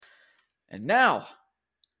And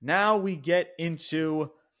now we get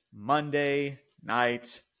into Monday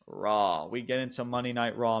Night Raw. We get into Monday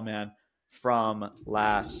Night Raw, man, from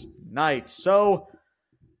last night. So,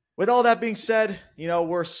 with all that being said,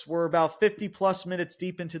 we're about 50 plus minutes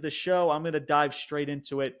deep into the show. I'm going to dive straight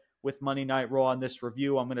into it with Monday Night Raw in this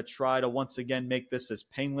review. I'm going to try to once again make this as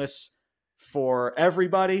painless for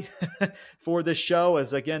everybody for this show,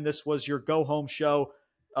 as again, this was your go-home show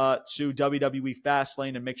to WWE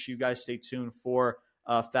Fastlane, and make sure you guys stay tuned for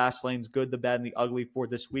Fastlane's Good, the Bad, and the Ugly for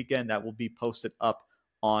this weekend. That will be posted up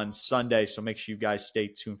on Sunday, so make sure you guys stay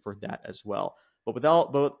tuned for that as well. But with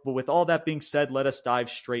all that being said, let us dive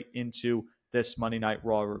straight into this Monday Night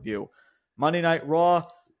Raw review. Monday Night Raw,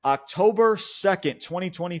 October 2nd,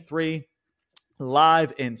 2023,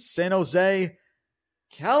 live in San Jose,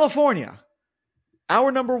 California.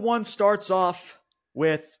 Our number one starts off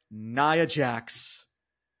with Nia Jax.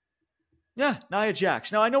 Yeah, Nia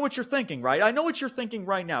Jax. Now, I know what you're thinking, right? I know what you're thinking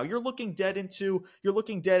right now. You're looking dead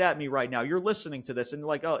at me right now. You're listening to this and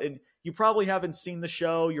like, oh, and you probably haven't seen the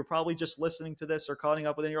show. You're probably just listening to this or caught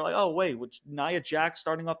up with it. And you're like, oh, wait, Nia Jax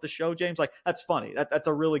starting off the show, James? Like, that's funny. That's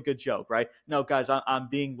a really good joke, right? No, guys, I'm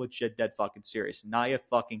being legit dead fucking serious. Nia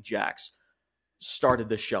fucking Jax started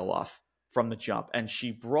the show off from the jump, and she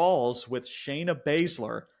brawls with Shayna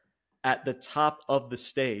Baszler at the top of the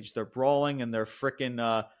stage. They're brawling, and they're freaking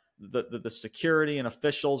the security and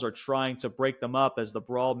officials are trying to break them up as the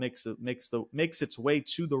brawl makes its way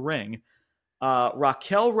to the ring.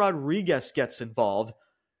 Raquel Rodriguez gets involved.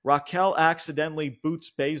 Raquel accidentally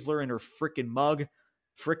boots Baszler in her freaking mug.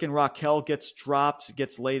 Freaking Raquel gets dropped,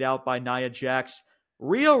 gets laid out by Nia Jax.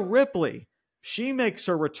 Rhea Ripley, she makes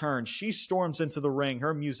her return. She storms into the ring.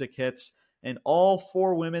 Her music hits, and all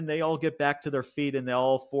four women, they all get back to their feet, and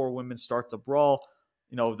all four women start to brawl.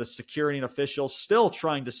 The security and officials still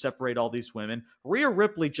trying to separate all these women. Rhea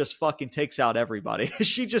Ripley just fucking takes out everybody.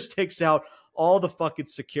 She just takes out all the fucking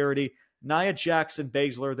security. Nia Jax and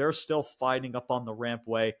Baszler, they're still fighting up on the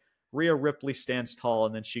rampway. Rhea Ripley stands tall,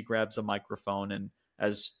 and then she grabs a microphone, and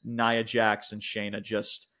as Nia Jax and Shayna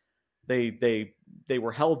just, they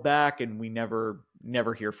were held back, and we never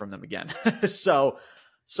hear from them again.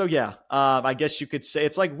 So yeah, I guess you could say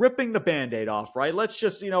it's like ripping the Band-Aid off, right? Let's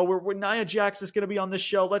just, we're Nia Jax is going to be on this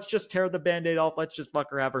show. Let's just tear the Band-Aid off. Let's just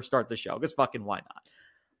have her start the show. Because fucking why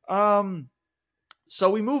not? So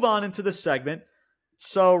we move on into the segment.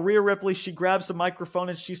 So Rhea Ripley, she grabs the microphone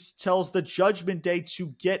and she tells the Judgment Day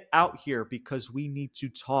to get out here because we need to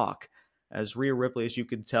talk. As Rhea Ripley, as you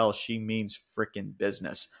can tell, she means freaking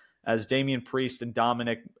business. As Damian Priest and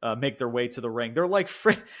Dominic make their way to the ring, they're like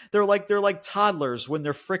toddlers when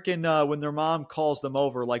they're freaking when their mom calls them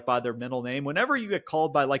over like by their middle name. Whenever you get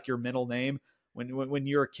called by like your middle name, when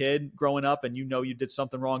you're a kid growing up and you did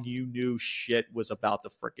something wrong, you knew shit was about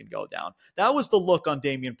to freaking go down. That was the look on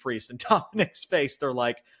Damian Priest and Dominic's face. They're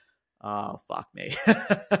like, oh, fuck me.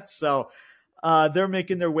 So they're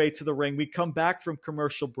making their way to the ring. We come back from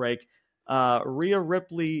commercial break. Rhea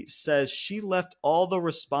Ripley says she left all the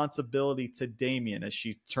responsibility to Damian as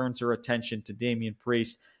she turns her attention to Damian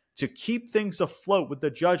Priest to keep things afloat with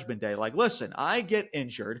the Judgment Day. Like, listen, I get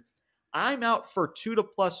injured. I'm out for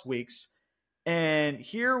 2+ weeks. And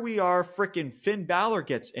here we are, freaking Finn Balor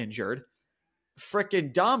gets injured.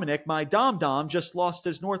 Freaking Dominic, my Dom, just lost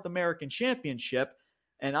his North American Championship.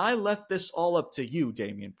 And I left this all up to you,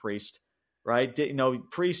 Damian Priest. Right?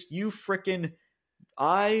 Priest,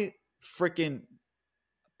 I freaking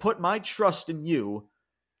put my trust in you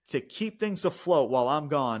to keep things afloat while I'm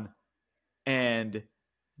gone, and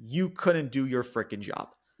you couldn't do your freaking job,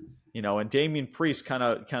 And Damian Priest kind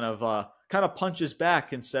of punches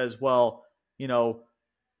back and says, "Well,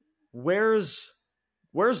 where's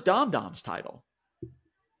Dom's title?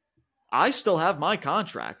 I still have my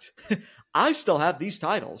contract. I still have these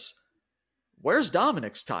titles. Where's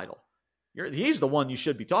Dominic's title? He's the one you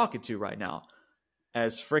should be talking to right now."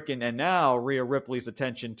 And now Rhea Ripley's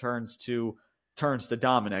attention turns to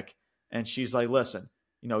Dominic, and she's like, listen,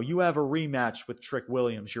 you have a rematch with Trick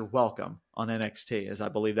Williams. You're welcome on NXT, as I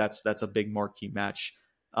believe that's a big marquee match.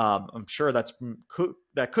 I'm sure that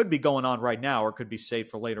could be going on right now or could be saved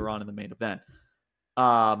for later on in the main event.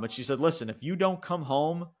 But she said, listen, if you don't come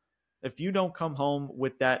home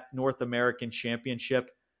with that North American Championship,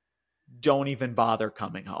 don't even bother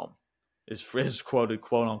coming home, is quoted,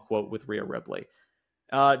 quote unquote, with Rhea Ripley.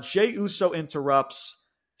 Jey Uso interrupts.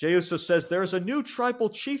 Jey Uso says there's a new tribal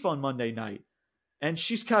chief on Monday night, and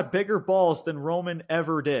she's got bigger balls than Roman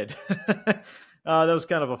ever did. That was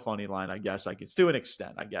kind of a funny line, I guess. It's to an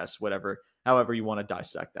extent, I guess, however you want to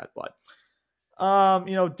dissect that. But,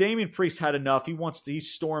 Damian Priest had enough. He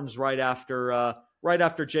storms right after right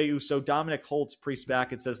after Jey Uso, Dominic holds Priest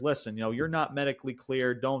back and says, listen, you're not medically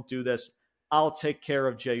cleared. Don't do this. I'll take care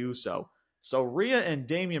of Jey Uso. So Rhea and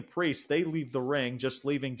Damian Priest, they leave the ring, just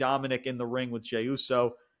leaving Dominic in the ring with Jey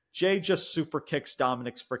Uso. Jay just super kicks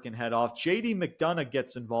Dominic's freaking head off. JD McDonough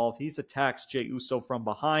gets involved. He attacks Jey Uso from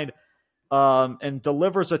behind and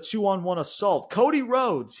delivers a 2-on-1 assault. Cody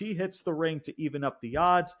Rhodes, he hits the ring to even up the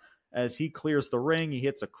odds. As he clears the ring, he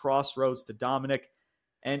hits a crossroads to Dominic.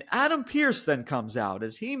 And Adam Pearce then comes out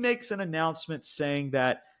as he makes an announcement saying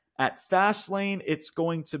that at Fastlane, it's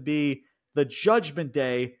going to be the Judgment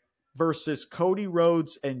Day versus Cody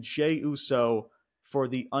Rhodes and Jey Uso for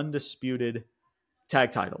the undisputed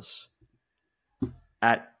tag titles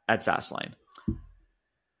at Fastlane.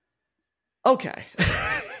 Okay.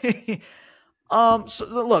 So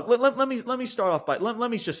look, let me start off by let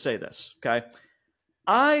me just say this, okay?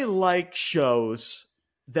 I like shows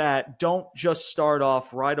that don't just start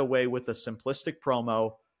off right away with a simplistic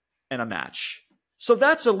promo and a match. So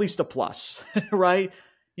that's at least a plus, right?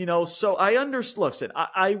 So I understand. Listen,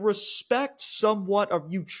 I respect somewhat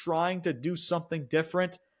of you trying to do something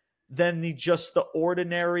different than the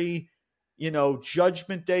ordinary,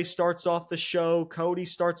 Judgment Day starts off the show, Cody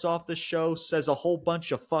starts off the show, says a whole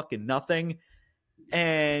bunch of fucking nothing,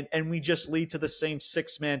 and we just lead to the same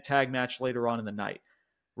 6-man tag match later on in the night,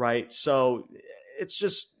 right? So it's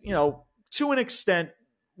just, to an extent,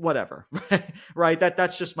 whatever, right?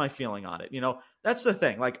 That's just my feeling on it. That's the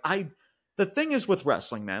thing. The thing is with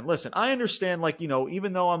wrestling, man, listen, I understand,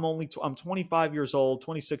 even though I'm 25 years old,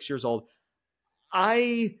 26 years old,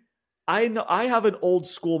 I know I have an old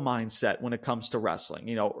school mindset when it comes to wrestling,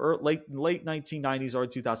 late 1990s or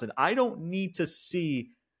 2000. I don't need to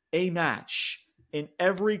see a match in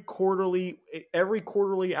every quarterly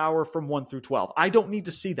hour from 1 through 12. I don't need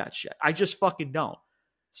to see that shit. I just fucking don't.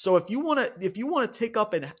 So if you want to take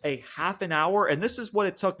up a half an hour, and this is what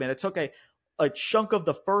it took, man. It took a chunk of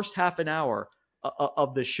the first half an hour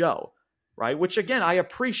of the show, right? Which again, I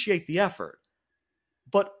appreciate the effort,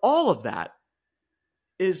 but all of that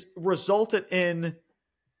is resulted in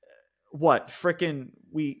what? Frickin'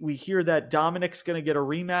 we hear that Dominic's going to get a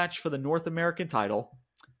rematch for the North American title,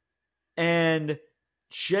 and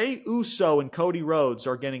Jey Uso and Cody Rhodes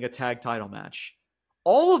are getting a tag title match.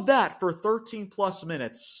 All of that for 13 plus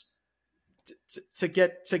minutes to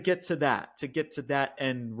get to that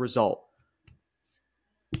end result.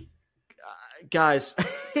 Guys,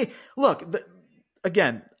 look,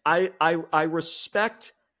 again, I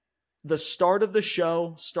respect the start of the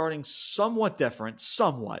show starting somewhat different,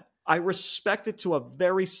 I respect it to a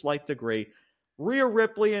very slight degree. Rhea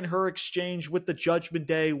Ripley and her exchange with the Judgment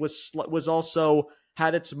Day was also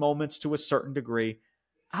had its moments to a certain degree.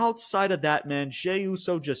 Outside of that, man, Jey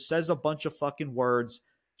Uso just says a bunch of fucking words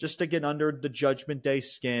just to get under the Judgment Day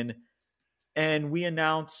skin. And we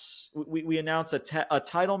announce a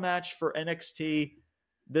title match for NXT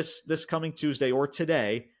this coming Tuesday or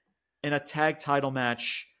today, and a tag title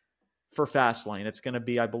match for Fastlane. It's going to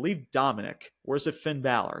be, I believe, Dominic. Or is it Finn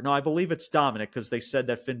Balor? No, I believe it's Dominic because they said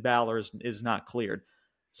that Finn Balor is not cleared.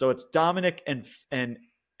 So it's Dominic and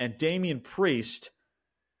Damian Priest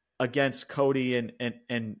against Cody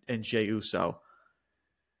and Jey Uso.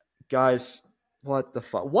 Guys, what the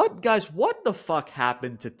fuck? What the fuck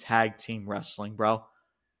happened to tag team wrestling, bro?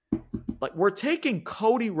 We're taking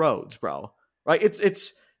Cody Rhodes, bro. Right?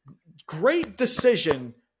 It's great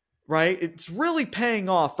decision, right? It's really paying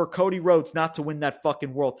off for Cody Rhodes not to win that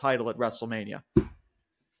fucking world title at WrestleMania.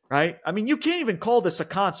 Right? I mean, you can't even call this a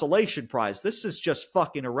consolation prize. This is just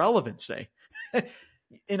fucking irrelevancy.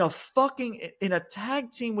 In a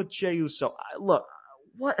tag team with Jey Uso. Look,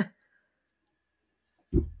 what?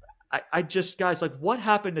 I just, guys, what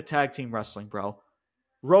happened to tag team wrestling, bro?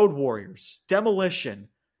 Road Warriors, Demolition,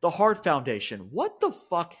 the Hart Foundation. What the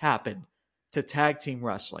fuck happened to tag team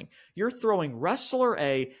wrestling? You're throwing Wrestler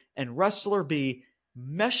A and Wrestler B,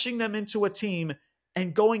 meshing them into a team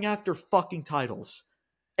and going after fucking titles.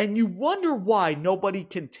 And you wonder why nobody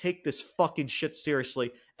can take this fucking shit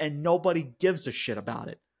seriously and nobody gives a shit about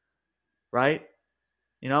it. Right?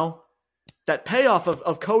 That payoff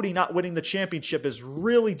of Cody not winning the championship is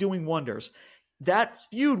really doing wonders. That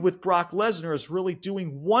feud with Brock Lesnar is really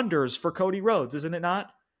doing wonders for Cody Rhodes, isn't it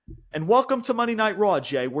not? And welcome to Monday Night Raw,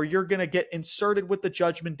 Jay, where you're going to get inserted with the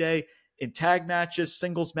Judgment Day in tag matches,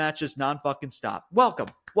 singles matches, non-fucking stop. Welcome.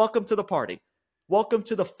 Welcome to the party. Welcome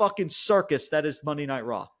to the fucking circus that is Monday Night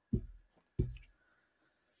Raw.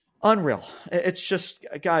 Unreal. It's just,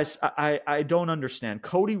 guys, I don't understand.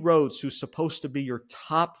 Cody Rhodes, who's supposed to be your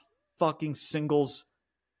top fucking singles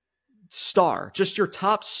star, just your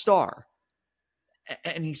top star,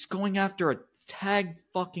 and he's going after a tag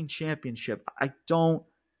fucking championship. I don't,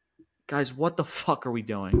 guys, what the fuck are we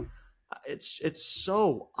doing? It's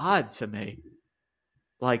so odd to me.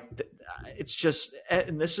 Like, it's just,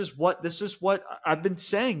 and this is what I've been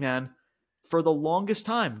saying, man, for the longest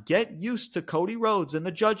time. Get used to Cody Rhodes and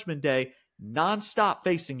the Judgment Day nonstop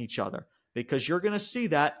facing each other, because you're going to see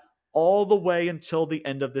that all the way until the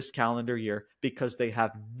end of this calendar year, because they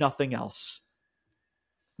have nothing else.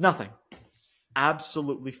 Nothing.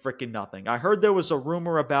 Absolutely freaking nothing. I heard there was a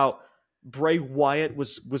rumor about Bray Wyatt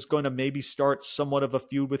was going to maybe start somewhat of a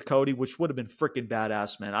feud with Cody, which would have been freaking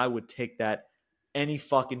badass, man. I would take that any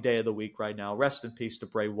fucking day of the week right now. Rest in peace to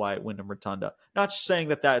Bray Wyatt, Wyndham Rotunda. Not saying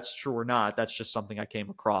that that's true or not. That's just something I came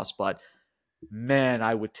across. But, man,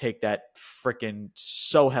 I would take that freaking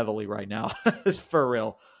so heavily right now. It's for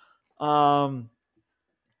real.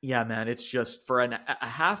 Yeah, man, it's just for a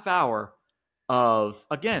half hour of,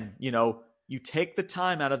 again, you take the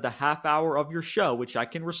time out of the half hour of your show, which I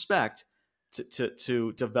can respect,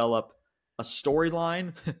 to develop a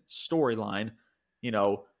storyline,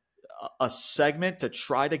 a segment to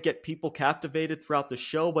try to get people captivated throughout the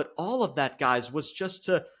show. But all of that, guys, was just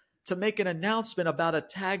to make an announcement about a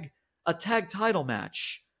tag title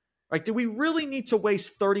match. Like, do we really need to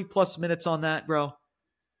waste 30 plus minutes on that, bro?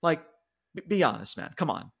 Like, be honest, man. Come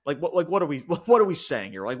on. Like, what are we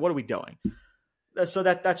saying here? Like, what are we doing? So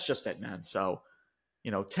that's just it, man. So,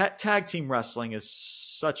 tag team wrestling is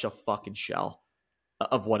such a fucking shell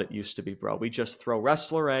of what it used to be, bro. We just throw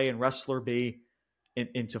wrestler A and wrestler B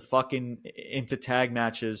into tag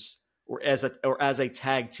matches or as a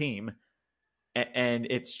tag team, and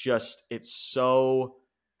it's just so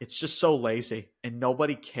lazy, and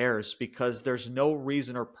nobody cares because there's no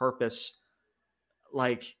reason or purpose.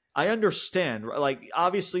 Like, I understand, like,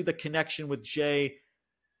 obviously the connection with Jay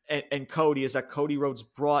and Cody is that Cody Rhodes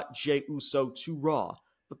brought Jey Uso to Raw.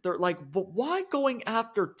 But they're like, but why going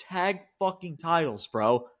after tag fucking titles,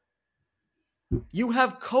 bro? You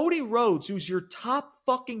have Cody Rhodes, who's your top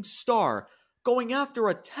fucking star, going after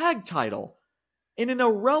a tag title in an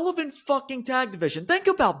irrelevant fucking tag division. Think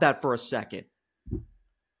about that for a second.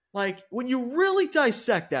 Like, when you really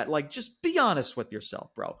dissect that, like, just be honest with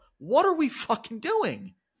yourself, bro. What are we fucking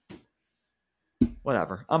doing?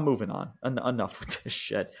 Whatever. I'm moving on. Enough with this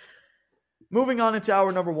shit. Moving on into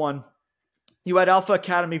hour number 1. You had Alpha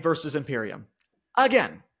Academy versus Imperium.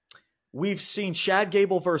 Again, we've seen Chad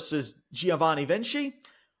Gable versus Giovanni Vinci.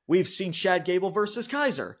 We've seen Chad Gable versus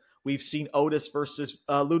Kaiser. We've seen Otis versus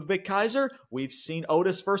Ludwig Kaiser. We've seen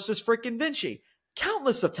Otis versus freaking Vinci.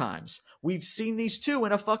 Countless of times. We've seen these two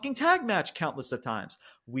in a fucking tag match countless of times.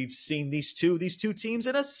 We've seen these two teams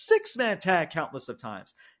in a 6-man tag countless of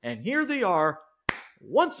times. And here they are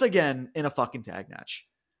once again in a fucking tag match.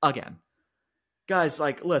 Again. Guys,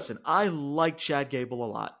 like, listen, I like Chad Gable a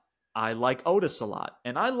lot. I like Otis a lot.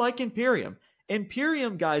 And I like Imperium.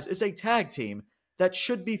 Imperium, guys, is a tag team that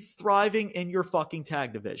should be thriving in your fucking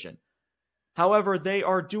tag division. However, they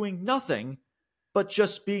are doing nothing but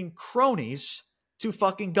just being cronies to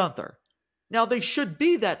fucking Gunther. Now, they should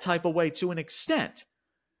be that type of way to an extent.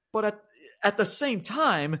 But at the same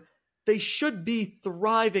time, they should be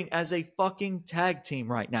thriving as a fucking tag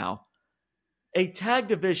team right now. A tag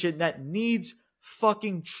division that needs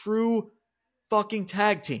fucking true fucking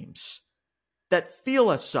tag teams that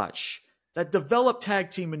feel as such, that develop tag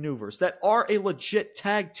team maneuvers, that are a legit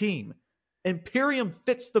tag team. Imperium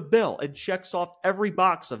fits the bill and checks off every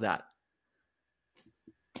box of that.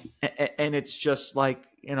 And it's just like,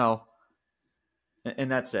 and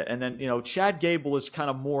that's it. And then, Chad Gable is kind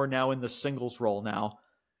of more now in the singles role now,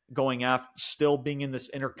 going after, still being in this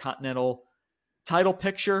Intercontinental title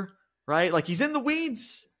picture, right? Like, he's in the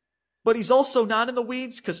weeds, but he's also not in the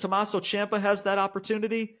weeds because Tommaso Ciampa has that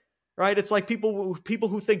opportunity, right? It's like people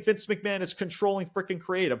who think Vince McMahon is controlling freaking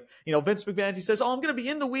creative. Vince McMahon, he says, oh, I'm going to be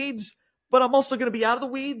in the weeds, but I'm also going to be out of the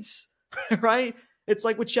weeds, right? It's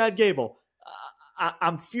like with Chad Gable.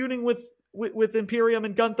 I'm feuding with Imperium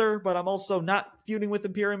and Gunther, but I'm also not feuding with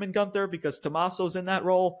Imperium and Gunther because Tommaso's in that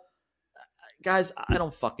role. Guys, I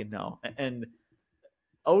don't fucking know. And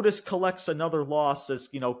Otis collects another loss as,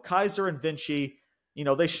 Kaiser and Vinci,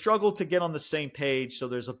 they struggle to get on the same page, so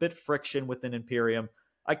there's a bit friction within Imperium.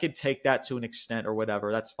 I could take that to an extent or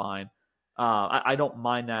whatever. That's fine. I don't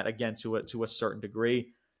mind that, again, to a certain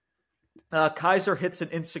degree. Kaiser hits an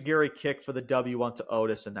enziguri kick for the W onto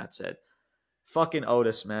Otis, and that's it. Fucking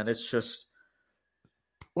Otis, man. It's just...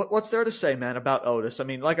 What's there to say, man, about Otis? I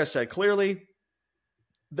mean, like I said, clearly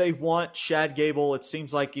they want Chad Gable. It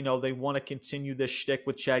seems like, they want to continue this shtick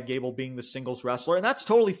with Chad Gable being the singles wrestler. And that's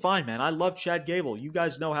totally fine, man. I love Chad Gable. You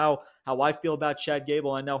guys know how I feel about Chad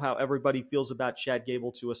Gable. I know how everybody feels about Chad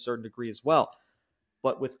Gable to a certain degree as well.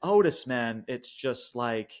 But with Otis, man, it's just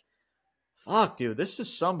like, fuck, dude, this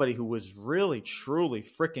is somebody who was really, truly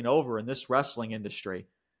freaking over in this wrestling industry,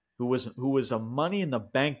 who was a Money in the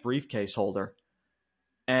Bank briefcase holder.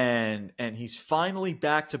 And he's finally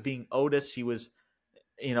back to being Otis. He was,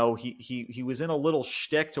 he was in a little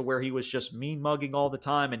shtick to where he was just mean mugging all the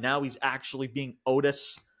time, and now he's actually being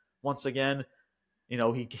Otis once again.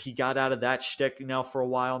 He got out of that shtick now for a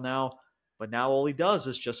while now, but now all he does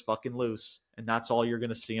is just fucking lose, and that's all you're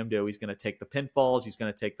gonna see him do. He's gonna take the pinfalls, he's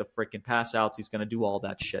gonna take the freaking pass outs, he's gonna do all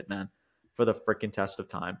that shit, man, for the freaking test of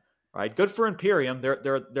time. Right? Good for Imperium. They're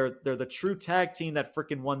the true tag team that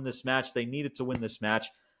freaking won this match. They needed to win this match.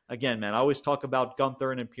 Again, man, I always talk about Gunther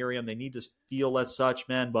and Imperium. They need to feel as such,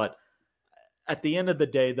 man. But at the end of the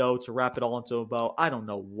day, though, to wrap it all into a bow, I don't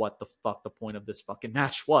know what the fuck the point of this fucking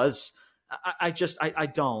match was. I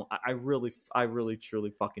don't. I really,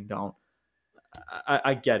 truly fucking don't.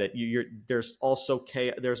 I get it. There's also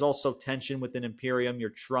tension within Imperium.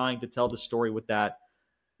 You're trying to tell the story with that.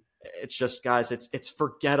 It's just, guys, it's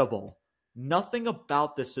forgettable. Nothing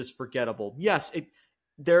about this is forgettable. Yes, it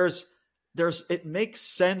makes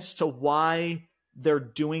sense to why they're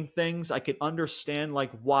doing things. I could understand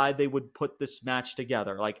like why they would put this match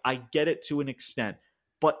together. Like, I get it to an extent,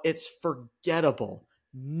 but it's forgettable.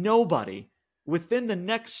 Nobody within the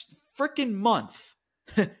next freaking month,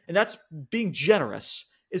 and that's being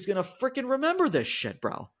generous, is going to freaking remember this shit,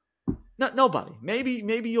 bro. Nobody.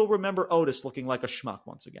 Maybe you'll remember Otis looking like a schmuck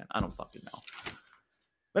once again. I don't fucking know.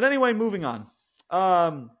 But anyway, moving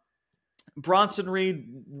on. Bronson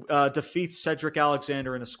Reed defeats Cedric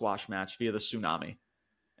Alexander in a squash match via the Tsunami.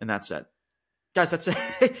 And that's it. Guys, that's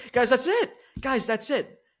it. Guys, that's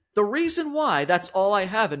it. The reason why that's all I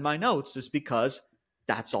have in my notes is because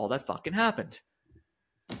that's all that fucking happened.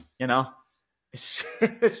 It's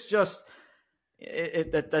just...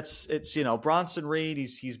 It's Bronson Reed,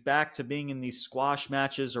 he's back to being in these squash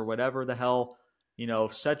matches or whatever the hell.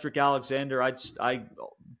 Cedric Alexander, I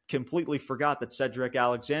completely forgot that Cedric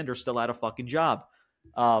Alexander still had a fucking job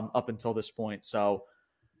up until this point. So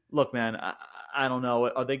look, man, I don't know.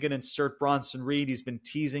 Are they going to insert Bronson Reed? He's been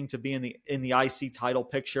teasing to be in the IC title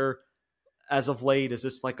picture as of late. Is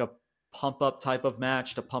this like a pump up type of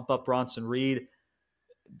match to pump up Bronson Reed?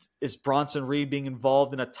 Is Bronson Reed being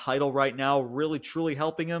involved in a title right now really truly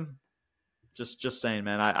helping him? Just saying,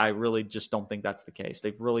 man. I really just don't think that's the case.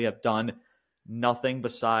 They really have done nothing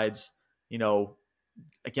besides,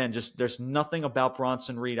 again, just there's nothing about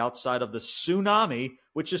Bronson Reed outside of the Tsunami,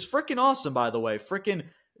 which is freaking awesome, by the way. Freaking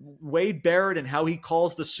Wade Barrett and how he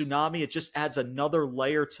calls the Tsunami, it just adds another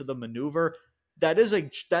layer to the maneuver. That is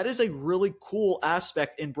a really cool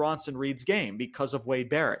aspect in Bronson Reed's game because of Wade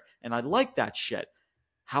Barrett, and I like that shit.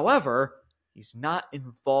 However, he's not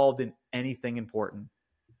involved in anything important.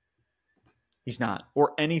 He's not.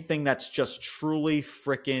 Or anything that's just truly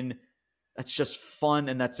freaking, that's just fun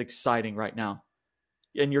and that's exciting right now.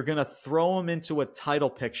 And you're going to throw him into a title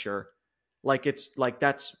picture like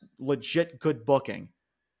that's legit good booking.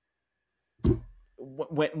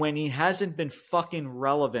 When he hasn't been fucking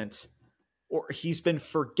relevant, or he's been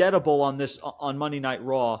forgettable on Monday Night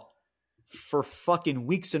Raw for fucking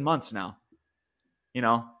weeks and months now.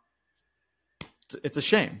 It's a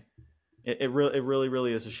shame. It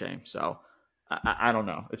really is a shame. So I don't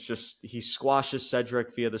know. It's just he squashes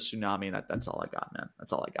Cedric via the Tsunami, and that's all I got, man.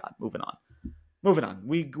 That's all I got. Moving on.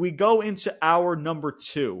 We go into hour number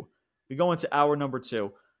 2.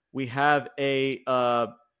 We have a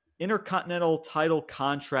Intercontinental title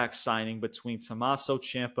contract signing between Tommaso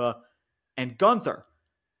Ciampa and Gunther.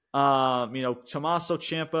 Tommaso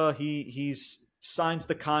Ciampa, he's signs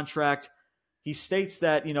the contract. He states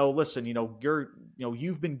that, listen,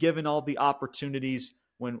 you've been given all the opportunities.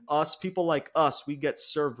 When people like us, we get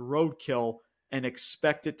served roadkill and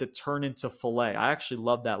expect it to turn into filet. I actually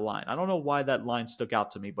love that line. I don't know why that line stuck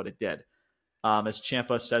out to me, but it did. As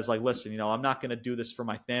Ciampa says, like, listen, I'm not going to do this for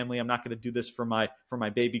my family. I'm not going to do this for my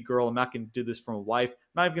baby girl. I'm not going to do this for my wife. I'm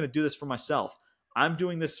not even going to do this for myself. I'm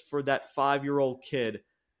doing this for that 5-year-old kid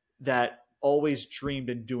that always dreamed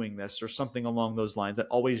in doing this, or something along those lines, that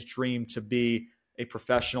always dreamed to be a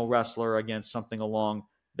professional wrestler, against something along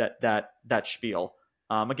that spiel.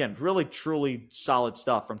 Again, really, truly solid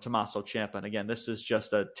stuff from Tommaso Ciampa. And again, this is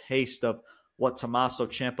just a taste of what Tommaso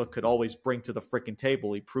Ciampa could always bring to the freaking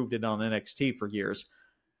table. He proved it on NXT for years.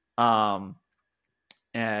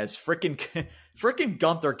 as freaking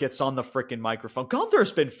Gunther gets on the freaking microphone.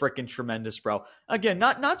 Gunther's been freaking tremendous, bro. Again,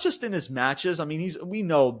 not just in his matches. I mean, he's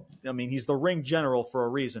the ring general for a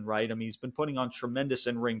reason, right? I mean, he's been putting on tremendous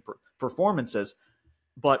in-ring performances.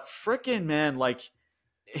 But freaking man, like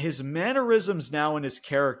his mannerisms now in his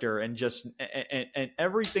character and just and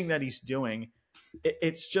everything that he's doing,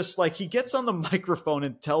 it's just like he gets on the microphone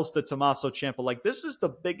and tells the Tommaso Ciampa, like, this is the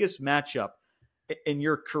biggest matchup in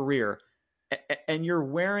your career, and you're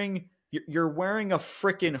wearing a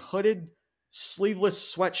freaking hooded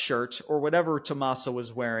sleeveless sweatshirt or whatever Tommaso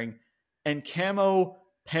was wearing and camo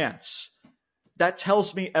pants. That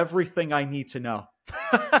tells me everything I need to know.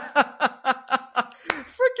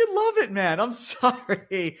 Freaking love it, man. I'm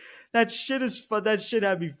sorry. That shit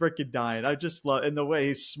had me freaking dying. I just love, and the way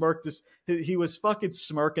he smirked he was fucking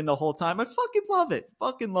smirking the whole time. I fucking love it.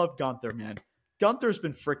 Fucking love Gunther, man. Gunther's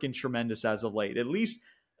been freaking tremendous as of late, at least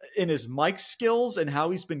in his mic skills and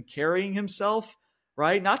how he's been carrying himself,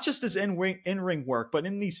 right? Not just his in-ring work, but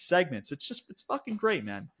in these segments. It's fucking great,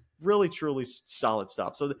 man. Really, truly solid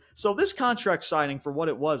stuff. So this contract signing, for what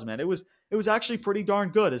it was, man, it was actually pretty darn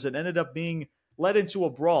good, as it ended up being led into a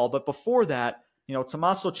brawl. But before that,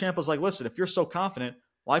 Tommaso Ciampa's like, listen, if you're so confident,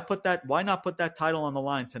 why not put that title on the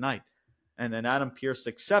line tonight? And then Adam Pearce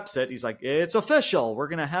accepts it. He's like, it's official. We're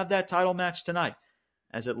going to have that title match tonight.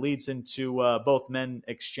 As it leads into both men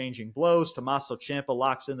exchanging blows. Tommaso Ciampa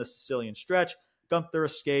locks in the Sicilian stretch. Gunther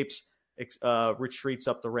escapes, retreats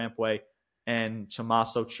up the rampway, and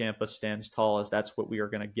Tommaso Ciampa stands tall, as that's what we are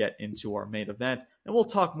going to get into our main event. And we'll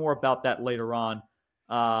talk more about that later on,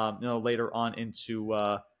 into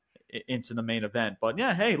the main event. But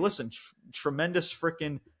yeah, hey, listen, tremendous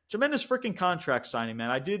freaking contract signing,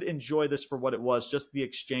 man. I did enjoy this for what it was, just the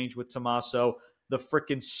exchange with Tommaso, the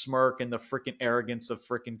freaking smirk and the freaking arrogance of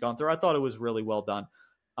freaking Gunther. I thought it was really well done.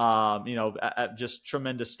 Just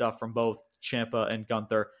tremendous stuff from both Ciampa and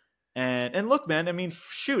Gunther. And look, man, I mean,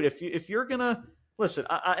 shoot, if you're gonna listen,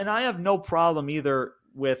 I have no problem either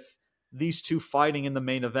with these two fighting in the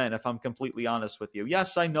main event, if I'm completely honest with you.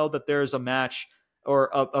 Yes, I know that there's a match or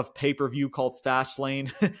a pay-per-view called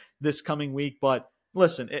Fastlane this coming week, but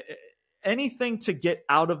listen, anything to get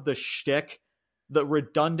out of the shtick, the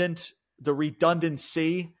redundancy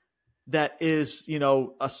that is,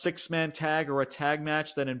 a 6-man tag or a tag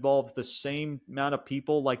match that involves the same amount of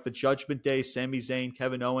people, like the Judgment Day, Sami Zayn,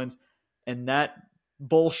 Kevin Owens, and that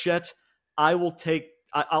bullshit, I'll take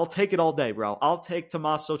it all day, bro. I'll take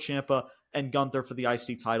Tommaso Ciampa and Gunther for the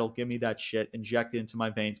IC title. Give me that shit. Inject it into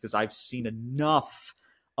my veins, because I've seen enough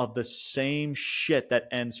of the same shit that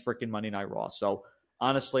ends freaking Monday Night Raw. So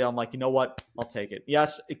honestly, I'm like, you know what? I'll take it.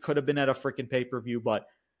 Yes, it could have been at a freaking pay-per-view, but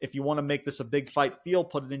if you want to make this a big fight feel,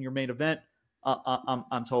 put it in your main event.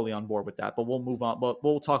 I'm totally on board with that. But we'll move on. But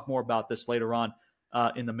we'll talk more about this later on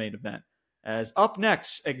in the main event. As up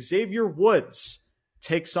next, Xavier Woods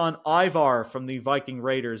takes on Ivar from the Viking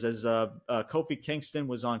Raiders, as Kofi Kingston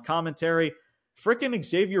was on commentary. Freaking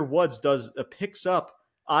Xavier Woods picks up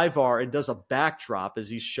Ivar and does a backdrop as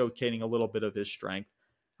he's showcasing a little bit of his strength.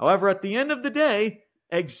 However, at the end of the day,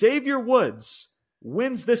 Xavier Woods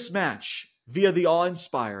wins this match via the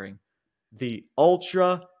awe-inspiring, the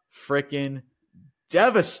ultra freaking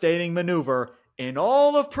devastating maneuver in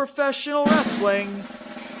all of professional wrestling,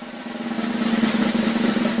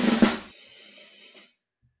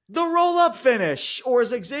 the roll-up finish, or as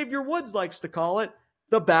Xavier Woods likes to call it,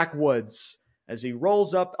 the backwoods, as he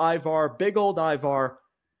rolls up Ivar, big old Ivar,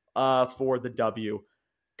 for the W.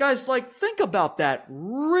 Guys, like, think about that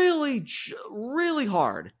really, really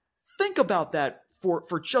hard. Think about that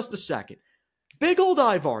for just a second. Big old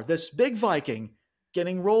Ivar, this big Viking,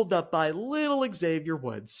 getting rolled up by little Xavier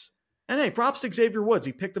Woods. And hey, props to Xavier Woods.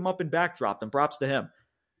 He picked him up and backdropped him. Props to him.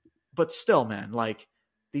 But still, man, like,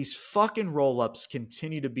 these fucking roll-ups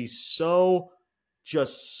continue to be so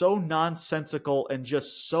nonsensical and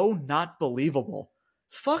just so not believable.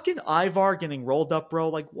 Fucking Ivar getting rolled up, bro.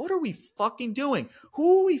 Like, what are we fucking doing?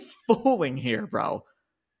 Who are we fooling here, bro?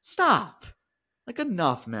 Stop. Like,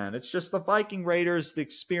 enough, man. It's just the Viking Raiders, the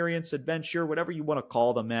experience, adventure, whatever you want to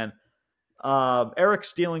call them, man.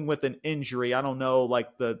 Eric's dealing with an injury. I don't know,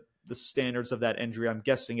 like, the standards of that injury. I'm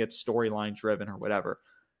guessing it's storyline driven or whatever.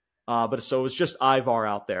 But so it's just Ivar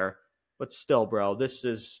out there. But still, bro,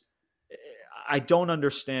 I don't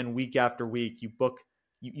understand week after week.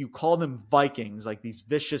 You call them Vikings, like these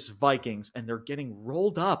vicious Vikings, and they're getting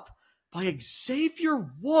rolled up by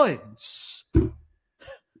Xavier Woods.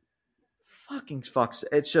 Fucking fucks.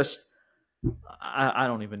 It's just, I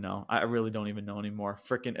don't even know. I really don't even know anymore.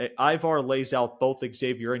 Freaking Ivar lays out both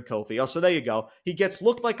Xavier and Kofi. Oh, so there you go. He gets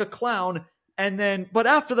looked like a clown And then, but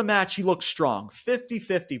after the match, he looks strong.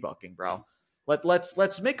 50-50 booking, bro.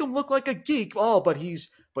 Let's make him look like a geek. Oh, but he's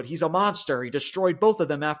a monster. He destroyed both of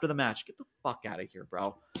them after the match. Get the fuck out of here,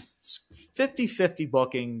 bro. It's 50-50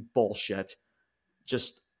 booking bullshit.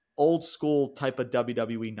 Just old school type of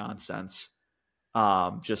WWE nonsense.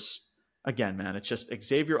 Just again, man, it's just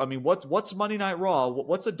Xavier. I mean, what's Monday Night Raw?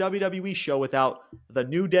 What's a WWE show without the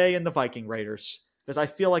New Day and the Viking Raiders? Because I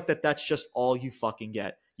feel like that's just all you fucking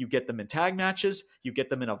get. You get them in tag matches. You get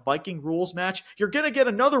them in a Viking rules match. You're going to get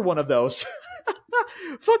another one of those.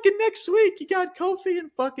 Fucking next week, you got Kofi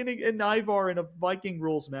and Ivar in a Viking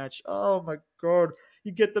rules match. Oh my God.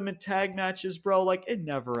 You get them in tag matches, bro. Like, it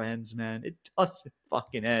never ends, man. It doesn't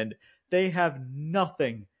fucking end. They have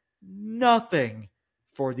nothing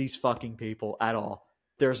for these fucking people at all.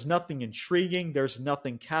 There's nothing intriguing. There's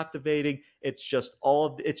nothing captivating. It's just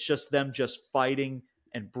them just fighting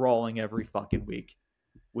and brawling every fucking week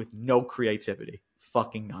with no creativity.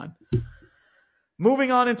 Fucking none.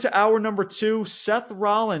 Moving on into hour number 2, Seth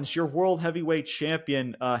Rollins, your world heavyweight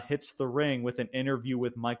champion, hits the ring with an interview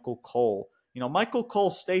with Michael Cole. Michael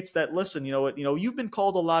Cole states that, listen, you've been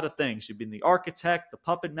called a lot of things. You've been the architect, the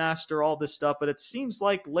puppet master, all this stuff, but it seems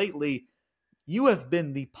like lately you have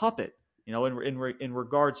been the puppet, in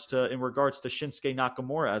regards to Shinsuke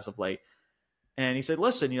Nakamura as of late. And he said,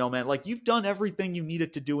 listen, man, like, you've done everything you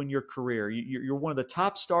needed to do in your career. You're one of the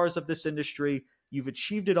top stars of this industry. You've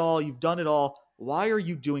achieved it all. You've done it all. Why are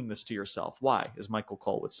you doing this to yourself? Why, as Michael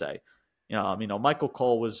Cole would say. Michael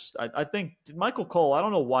Cole was, I think Michael Cole, I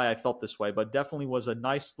don't know why I felt this way, but definitely was a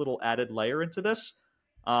nice little added layer into this.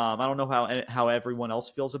 I don't know how everyone else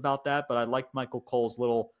feels about that, but I liked Michael Cole's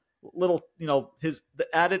little, the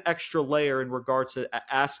added extra layer in regards to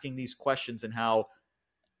asking these questions and how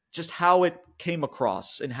it came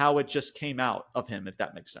across and how it just came out of him, if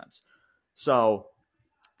that makes sense. So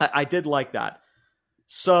I did like that.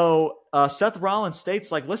 So Seth Rollins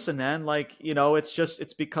states, like, listen, man, like,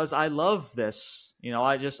 it's because I love this.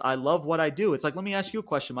 I love what I do. It's like, let me ask you a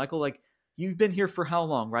question, Michael. Like, you've been here for how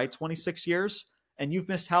long, right? 26 years? And you've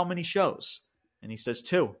missed how many shows? And he says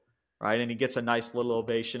 2, right? And he gets a nice little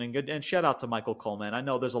ovation and shout out to Michael Cole, man. I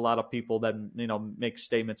know there's a lot of people that, make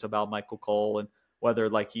statements about Michael Cole and whether,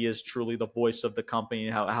 like, he is truly the voice of the company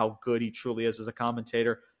and how good he truly is as a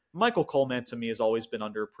commentator. Michael Cole, man, to me has always been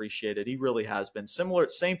underappreciated. He really has been. Same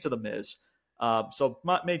to The Miz. So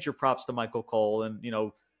major props to Michael Cole, and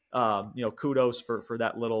kudos for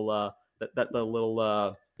that little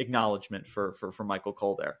little acknowledgement for Michael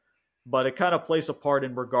Cole there. But it kind of plays a part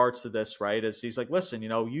in regards to this, right? As he's like, listen, you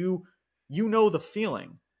know the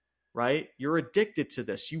feeling, right? You're addicted to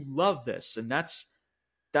this. You love this, and that's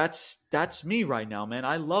me right now, man.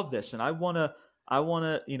 I love this, and I wanna,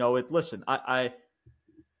 listen, I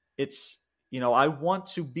want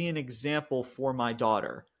to be an example for my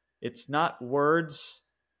daughter. It's not words.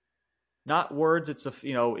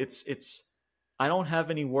 It's I don't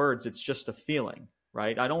have any words. It's just a feeling,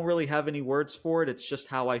 right? I don't really have any words for it. It's just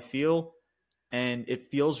how I feel. And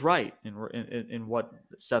it feels right in what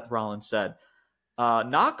Seth Rollins said.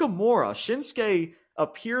 Nakamura, Shinsuke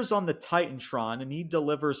appears on the Titantron and he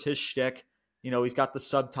delivers his shtick. He's got the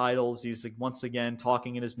subtitles. He's, like, once again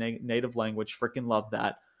talking in his native language. Freaking love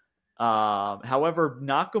that. However,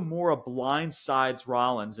 Nakamura blindsides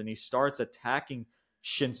Rollins and he starts attacking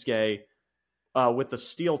Shinsuke with the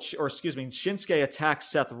steel, Shinsuke attacks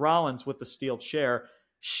Seth Rollins with the steel chair.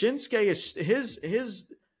 Shinsuke is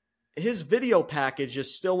his video package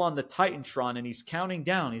is still on the Titantron and he's counting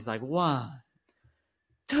down. He's like 1,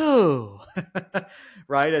 2,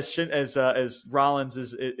 right? As Rollins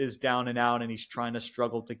is down and out and he's trying to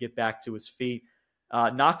struggle to get back to his feet.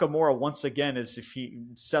 Nakamura, once again,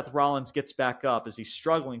 Seth Rollins gets back up as he's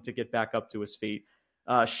struggling to get back up to his feet.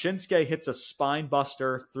 Shinsuke hits a spine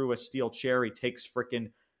buster through a steel chair. He takes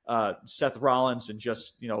freaking Seth Rollins and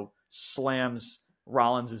just, slams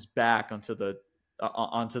Rollins' back onto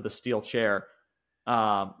the steel chair.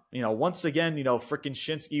 Once again, freaking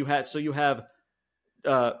Shinsuke, you have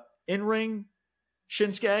in-ring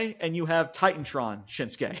Shinsuke, and you have Titantron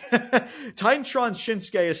Shinsuke. Titantron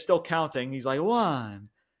Shinsuke is still counting. He's like 1,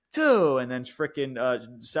 2, and then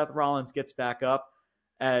freaking Seth Rollins gets back up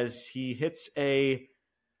as he hits a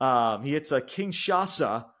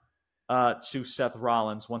Kinshasa to Seth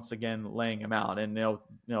Rollins, once again laying him out. And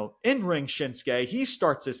in-ring Shinsuke, he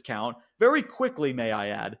starts his count very quickly, may I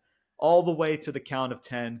add, all the way to the count of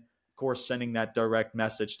 10. Of course, sending that direct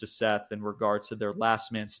message to Seth in regards to their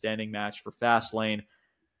last man standing match for Fastlane.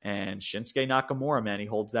 And Shinsuke Nakamura, man, he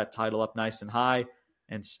holds that title up nice and high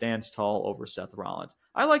and stands tall over Seth Rollins.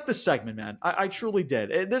 I like this segment, man. I truly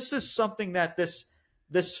did. This is something that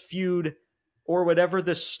this feud or whatever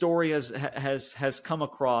this story has come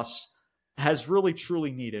across has really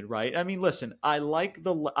truly needed, right? I mean, listen, I like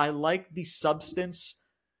the substance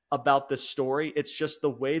about this story. It's just the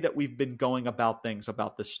way that we've been going about things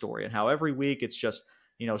about this story, and how every week it's just,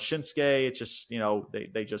 Shinsuke, it's just,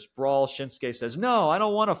 they just brawl. Shinsuke says, no, I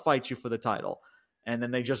don't want to fight you for the title. And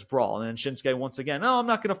then they just brawl. And then Shinsuke once again, no, I'm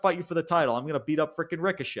not going to fight you for the title. I'm going to beat up freaking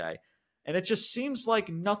Ricochet. And it just seems like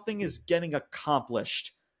nothing is getting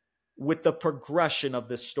accomplished with the progression of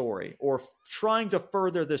this story, or trying to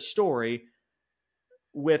further this story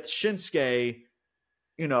with Shinsuke,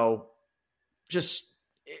 just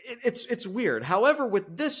it's weird. However,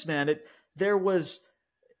 with this, man, there was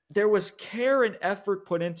care and effort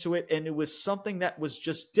put into it, and it was something that was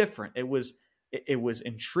just different. It was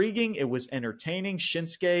intriguing, it was entertaining.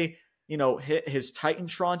 Shinsuke, hit his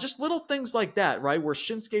Titantron, just little things like that, right? Where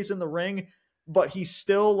Shinsuke's in the ring, but he's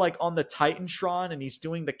still like on the Titantron and he's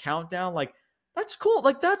doing the countdown. Like, that's cool.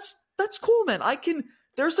 Like, that's cool, man.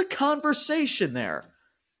 There's a conversation there,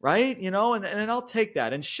 right? And I'll take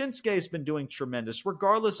that. And Shinsuke has been doing tremendous,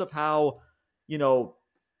 regardless of how,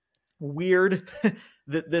 weird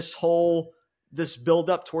that this build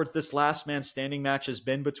up towards this last man standing match has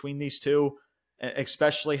been between these two,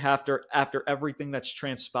 especially after everything that's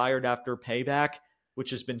transpired after Payback,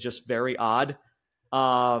 which has been just very odd.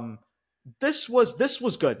 This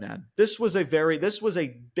was good, man. This was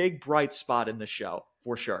a big bright spot in the show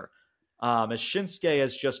for sure. As Shinsuke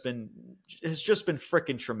has just been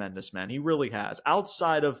freaking tremendous, man. He really has.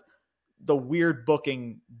 Outside of the weird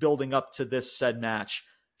booking building up to this said match,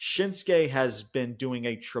 Shinsuke has been doing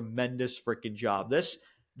a tremendous freaking job.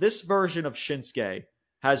 This version of Shinsuke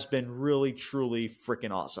has been really, truly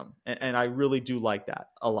freaking awesome. And I really do like that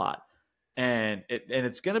a lot. And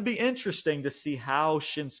it's going to be interesting to see how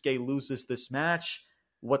Shinsuke loses this match.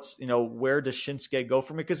 Where does Shinsuke go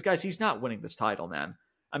from it? Because, guys, he's not winning this title, man.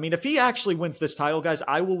 I mean, if he actually wins this title, guys,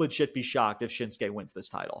 I will legit be shocked if Shinsuke wins this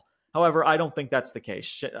title. However, I don't think that's the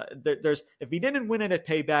case. If he didn't win it at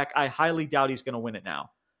Payback, I highly doubt he's going to win it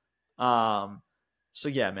now. So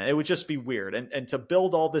yeah, man, it would just be weird. And to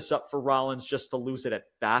build all this up for Rollins just to lose it at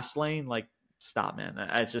Fastlane, like, stop, man.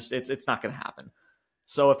 It's not going to happen.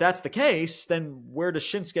 So if that's the case, then where does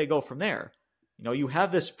Shinsuke go from there? You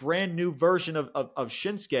have this brand new version of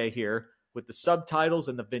Shinsuke here with the subtitles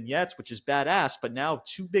and the vignettes, which is badass, but now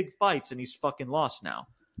 2 big fights and he's fucking lost now.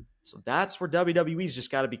 So that's where WWE's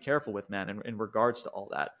just got to be careful with, man, in regards to all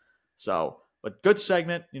that. So, but good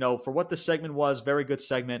segment, for what the segment was, very good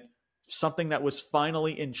segment. Something that was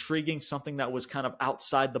finally intriguing, something that was kind of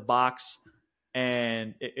outside the box.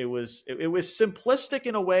 And it was simplistic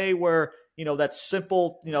in a way where, that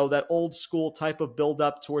simple, that old school type of build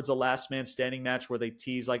up towards a last man standing match where they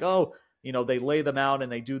tease like, oh, they lay them out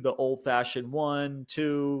and they do the old fashioned 1,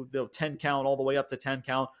 2, the 10 count all the way up to 10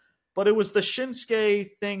 count. But it was the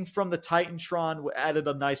Shinsuke thing from the Titantron added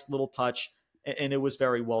a nice little touch, and it was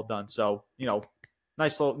very well done. So,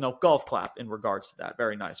 nice little golf clap in regards to that.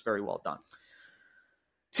 Very nice. Very well done.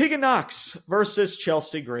 Tegan Nox versus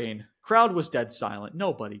Chelsea Green. Crowd was dead silent.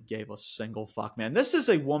 Nobody gave a single fuck, man. This is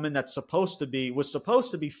a woman that's supposed to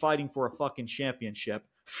be fighting for a fucking championship.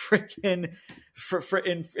 In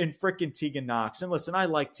freaking Tegan Nox. And listen, I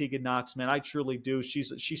like Tegan Nox, man. I truly do. She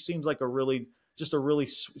seems like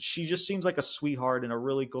she just seems like a sweetheart and a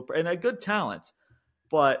really good and a good talent.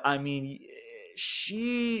 But I mean,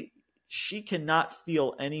 she cannot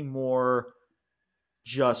feel any more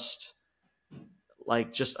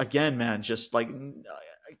again, man, just like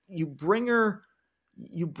you bring her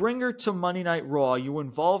to Monday Night Raw, you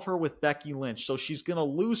involve her with Becky Lynch, so she's going to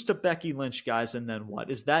lose to Becky Lynch, guys, and then what?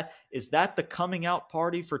 Is that the coming out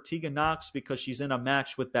party for Tegan Nox because she's in a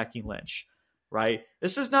match with Becky Lynch, right?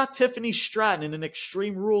 This is not Tiffany Stratton in an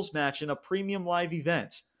Extreme Rules match in a premium live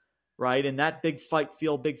event, right? In that big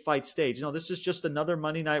fight stage. No, this is just another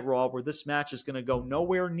Monday Night Raw where this match is going to go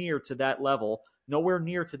nowhere near to that level, nowhere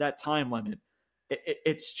near to that time limit.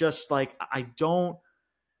 It's just like, I don't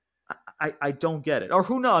get it. Or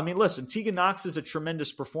who knows? I mean, listen, Tegan Nox is a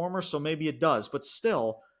tremendous performer, so maybe it does. But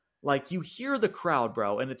still, like, you hear the crowd,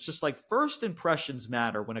 bro, and it's just like first impressions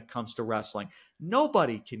matter when it comes to wrestling.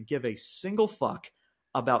 Nobody can give a single fuck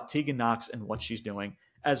about Tegan Nox and what she's doing,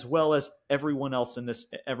 as well as everyone else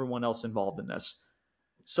involved in this.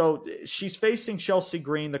 So she's facing Chelsea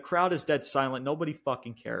Green. The crowd is dead silent. Nobody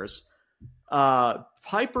fucking cares.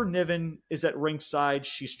 Piper Niven is at ringside.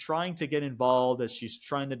 She's trying to get involved as she's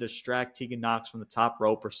trying to distract Tegan Nox from the top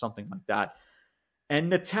rope or something like that. And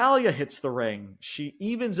Natalya hits the ring. She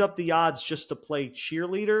evens up the odds just to play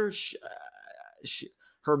cheerleader.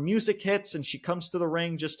 Her music hits and she comes to the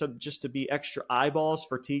ring just to be extra eyeballs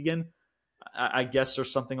for Tegan. I guess, or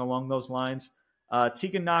something along those lines.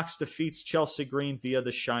 Tegan Nox defeats Chelsea Green via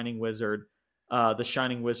the Shining Wizard. The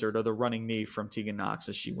Shining Wizard, or the running knee from Tegan Nox,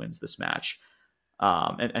 as she wins this match.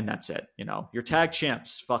 And that's it. Your tag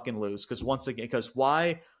champs fucking lose. Because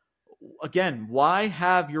why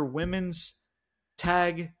have your women's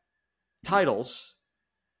tag titles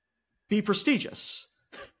be prestigious,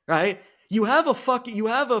 right? You have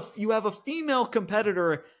a female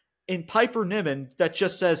competitor in Piper Niven that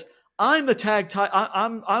just says, I'm the tag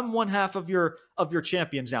I'm one half of your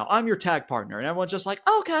champions now. I'm your tag partner. And everyone's just like,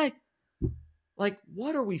 okay. Like,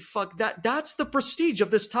 what are we that's the prestige of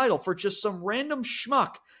this title, for just some random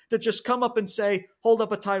schmuck to just come up and say, hold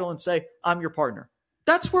up a title and say, I'm your partner.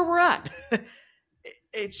 That's where we're at.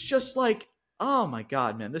 It's just like, oh my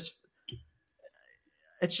God, man, it's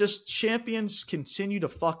just champions continue to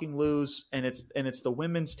fucking lose. And it's the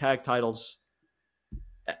women's tag titles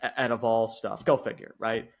out of all stuff. Go figure.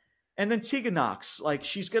 Right. And then Tegan Nox, like,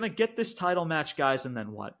 she's going to get this title match, guys. And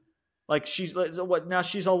then what? Like, she's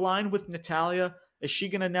aligned with Natalya. Is she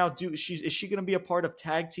going to now is she going to be a part of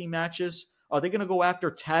tag team matches? Are they going to go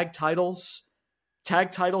after tag titles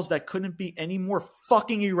that couldn't be any more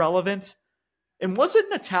fucking irrelevant? And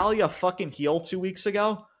wasn't Natalya fucking heel 2 weeks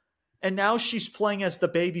ago? And now she's playing as the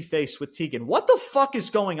babyface with Tegan. What the fuck is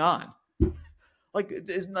going on?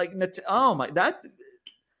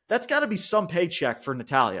 That's got to be some paycheck for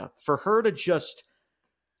Natalya, for her to just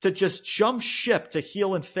jump ship to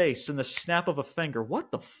heel and face in the snap of a finger. What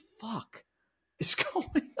the fuck is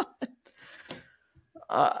going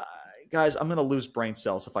on? Guys, I'm going to lose brain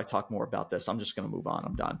cells if I talk more about this. I'm just going to move on.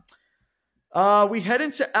 I'm done. We head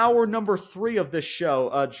into hour number 3 of this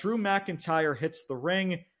show. Drew McIntyre hits the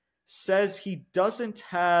ring, says he doesn't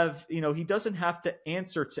have to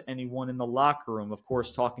answer to anyone in the locker room. Of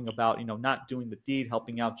course, talking about, not doing the deed,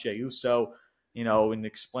 helping out Jey Uso, and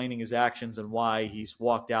explaining his actions and why he's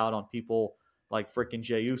walked out on people like freaking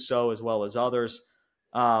Jey Uso as well as others.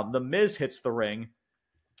 The Miz hits the ring.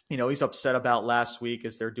 He's upset about last week,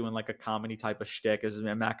 as they're doing like a comedy type of shtick, as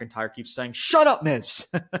McIntyre keeps saying, "Shut up, Miz."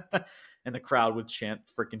 And the crowd would chant,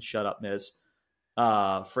 freaking "Shut up, Miz."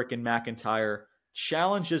 Freaking McIntyre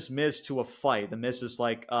challenges Miz to a fight. The Miz is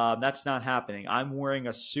like, that's not happening. I'm wearing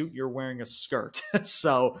a suit. You're wearing a skirt.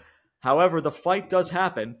 So, however, the fight does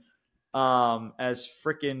happen. As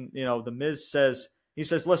freaking, the Miz says,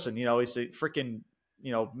 listen, he's a freaking,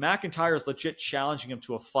 McIntyre's legit challenging him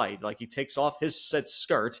to a fight. Like, he takes off his said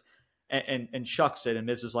skirt and chucks it. And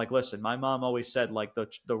Miz is like, listen, my mom always said, like,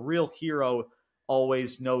 the real hero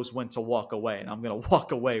always knows when to walk away. And I'm going to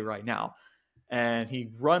walk away right now. And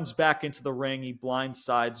he runs back into the ring. He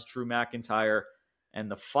blindsides Drew McIntyre. And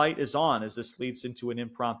the fight is on, as this leads into an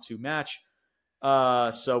impromptu match.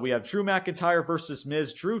 So we have Drew McIntyre versus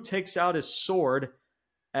Miz. Drew takes out his sword.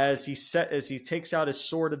 As he takes out his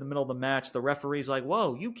sword in the middle of the match, the referee's like,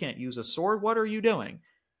 "Whoa, you can't use a sword. What are you doing?"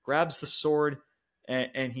 Grabs the sword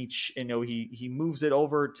and he moves it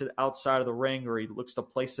over to the outside of the ring, or he looks to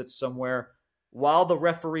place it somewhere. While the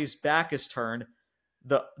referee's back is turned,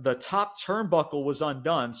 the top turnbuckle was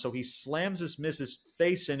undone, so he slams his Miz's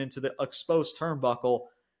face into the exposed turnbuckle,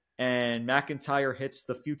 and McIntyre hits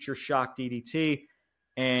the Future Shock DDT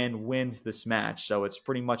and wins this match. So it's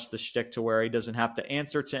pretty much the shtick to where he doesn't have to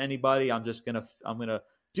answer to anybody. I'm gonna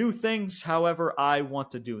do things however I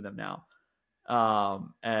want to do them now.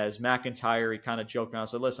 As McIntyre, he kind of joked around and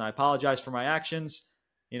said, "Listen, I apologize for my actions,"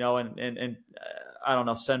 and I don't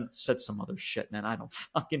know, said some other shit, man. I don't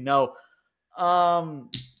fucking know.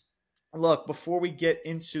 Look, before we get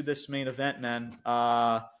into this main event, man,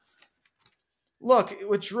 look,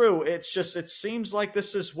 with Drew, it seems like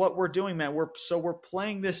this is what we're doing, man. We're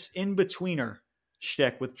playing this in-betweener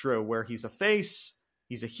shtick with Drew, where he's a face,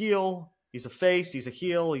 he's a heel, he's a face, he's a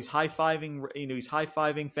heel, he's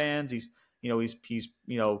high-fiving fans, he's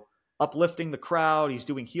uplifting the crowd, he's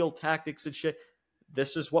doing heel tactics and shit.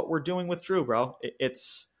 This is what we're doing with Drew, bro.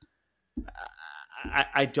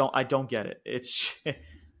 I don't get it. It's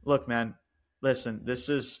look, man, listen, this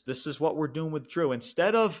is what we're doing with Drew.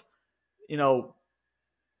 Instead of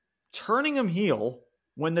turning him heel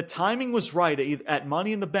when the timing was right at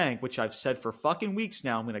Money in the Bank, which I've said for fucking weeks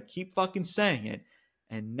now, I'm going to keep fucking saying it.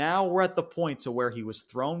 And now we're at the point to where he was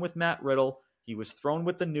thrown with Matt Riddle. He was thrown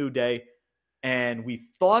with the New Day. And we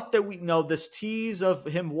thought that this tease of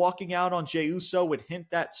him walking out on Jey Uso would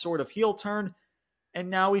hint that sort of heel turn. And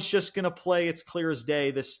now he's just going to play, it's clear as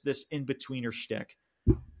day, this in-betweener shtick.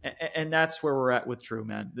 And that's where we're at with Drew,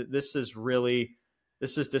 man. This is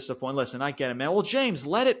disappointing. Listen, I get it, man. Well, James,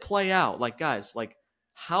 let it play out. Like, guys, like,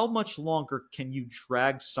 how much longer can you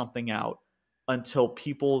drag something out until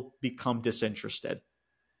people become disinterested?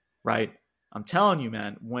 Right? I'm telling you,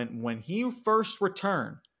 man, when he first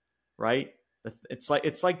returned, right? It's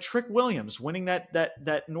like Trick Williams winning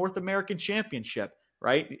that North American Championship,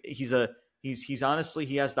 right? He's honestly,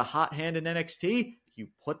 he has the hot hand in NXT. You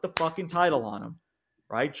put the fucking title on him,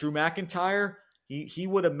 right? Drew McIntyre, he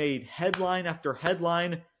would have made headline after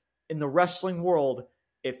headline in the wrestling world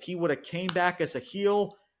if he would have came back as a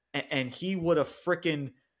heel and he would have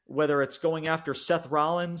freaking, whether it's going after Seth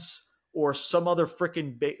Rollins or some other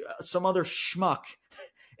schmuck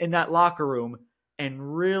in that locker room,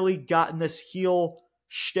 and really gotten this heel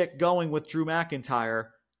shtick going with Drew McIntyre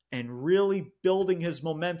and really building his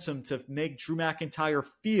momentum to make Drew McIntyre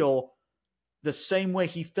feel the same way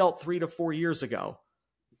he felt 3 to 4 years ago,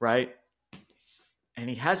 right? And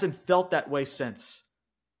he hasn't felt that way since.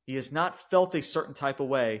 He has not felt a certain type of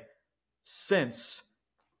way since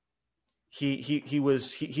he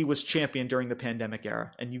was champion during the pandemic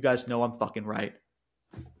era. And you guys know I'm fucking right.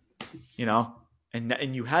 You know?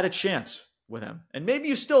 And you had a chance with him. And maybe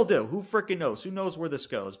you still do. Who freaking knows? Who knows where this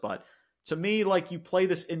goes? But to me, like, you play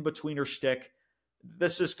this in-betweener shtick,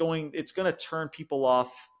 it's going to turn people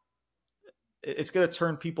off. It's going to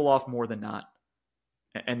turn people off more than not.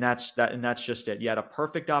 And that's just it. You had a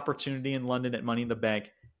perfect opportunity in London at Money in the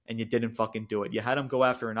Bank, and you didn't fucking do it. You had him go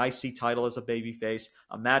after an IC title as a babyface,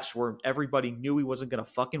 a match where everybody knew he wasn't going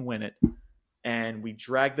to fucking win it. And we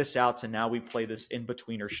dragged this out to now we play this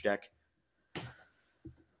in-betweener shtick.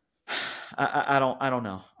 I don't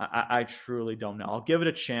know. I truly don't know. I'll give it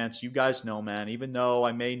a chance. You guys know, man, even though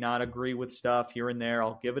I may not agree with stuff here and there,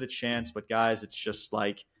 I'll give it a chance. But guys, it's just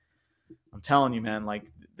like, I'm telling you, man, like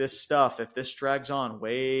this stuff, if this drags on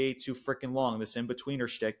way too freaking long, this in-betweener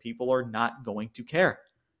shtick, people are not going to care,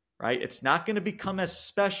 right? It's not going to become as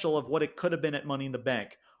special of what it could have been at Money in the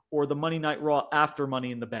Bank or the Monday Night Raw after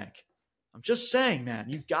Money in the Bank. I'm just saying, man,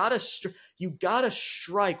 you gotta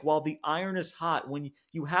strike while the iron is hot. When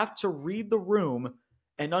you have to read the room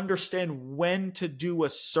and understand when to do a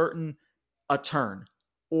turn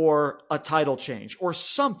or a title change or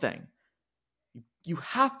something. You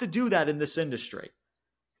have to do that in this industry.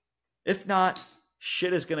 If not,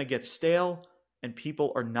 shit is going to get stale and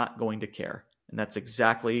people are not going to care. And that's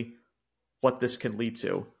exactly what this can lead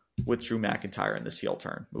to with Drew McIntyre in this heel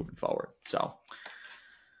turn moving forward. So,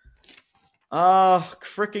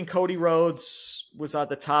 freaking Cody Rhodes was at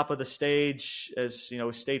the top of the stage, as you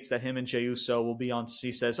know, states that him and Jey Uso will be on.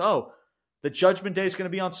 He says, "Oh, the Judgment Day is going to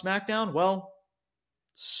be on SmackDown." Well,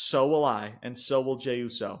 so will I, and so will Jey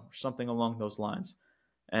Uso, or something along those lines.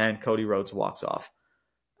 And Cody Rhodes walks off.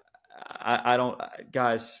 I don't,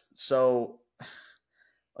 guys. So,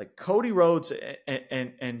 like Cody Rhodes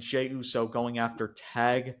and Jey Uso going after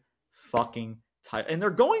tag fucking title, and they're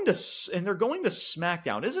going to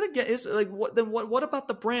SmackDown. What about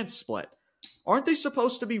the brand split? Aren't they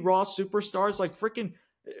supposed to be Raw superstars? Like freaking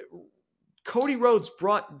Cody Rhodes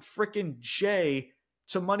brought freaking Jey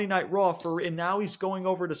to Monday Night Raw and now he's going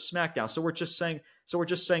over to SmackDown. So we're just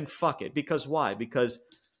saying fuck it. Because why? Because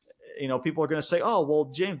you know, people are going to say, "Oh, well,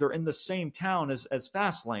 James, they're in the same town as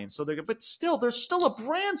Fastlane." So but still, there's still a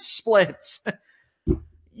brand split.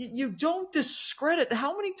 You don't discredit.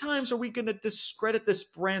 How many times are we going to discredit this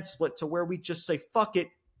brand split to where we just say fuck it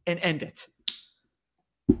and end it?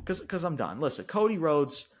 Because I'm done. Listen, Cody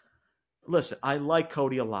Rhodes. Listen, I like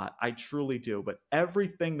Cody a lot. I truly do. But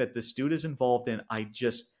everything that this dude is involved in,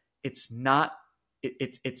 it's not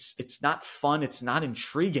fun. It's not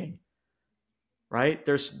intriguing. Right?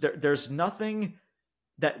 There's nothing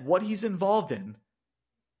that what he's involved in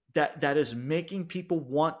that is making people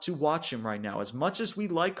want to watch him right now. As much as we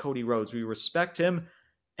like Cody Rhodes, we respect him,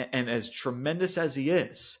 and as tremendous as he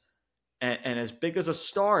is, and as big as a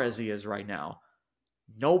star as he is right now,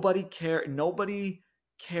 nobody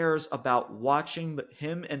cares about watching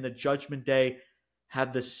him and the Judgment Day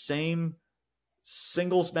have the same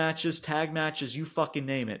singles matches, tag matches, you fucking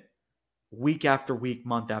name it, week after week,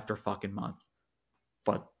 month after fucking month.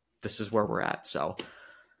 But this is where we're at. So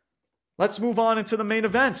let's move on into the main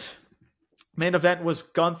event. Main event was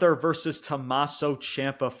Gunther versus Tommaso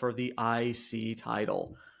Ciampa for the IC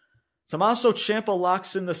title. Tommaso Ciampa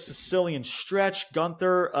locks in the Sicilian stretch.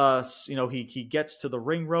 Gunther, he gets to the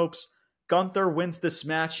ring ropes. Gunther wins this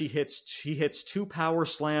match. He hits 2 power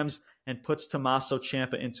slams and puts Tommaso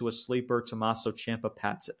Ciampa into a sleeper. Tommaso Ciampa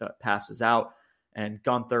passes out, and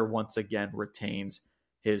Gunther once again retains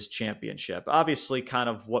his championship. Obviously, kind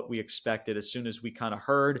of what we expected as soon as we kind of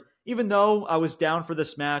heard, even though I was down for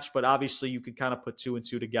this match, but obviously you could kind of put 2 and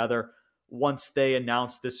 2 together. Once they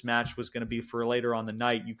announced this match was going to be for later on the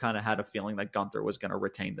night, you kind of had a feeling that Gunther was going to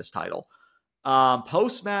retain this title.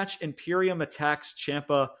 Post-match, Imperium attacks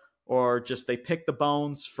Ciampa, or just they pick the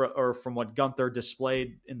bones from what Gunther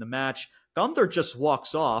displayed in the match. Gunther just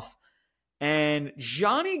walks off, and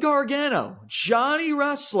Johnny Gargano, Johnny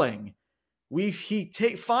Wrestling, we took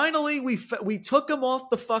him off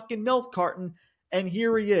the fucking milk carton, and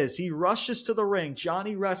here he is. He rushes to the ring,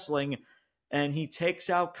 Johnny Wrestling, and he takes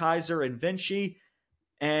out Kaiser and Vinci.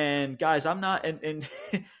 And guys, I'm not, and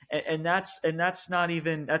that's not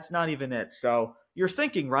even it. So you're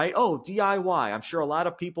thinking, right? Oh, DIY. I'm sure a lot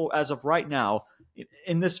of people, as of right now,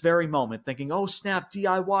 in this very moment, thinking, oh snap,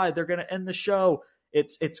 DIY. They're gonna end the show.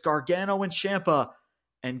 It's Gargano and Ciampa.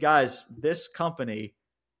 And guys, this company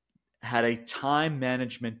had a time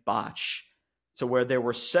management botch to where they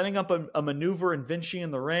were setting up a maneuver in Vinci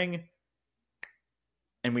in the ring,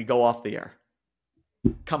 and we go off the air.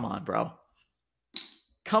 Come on, bro.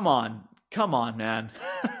 Come on, man.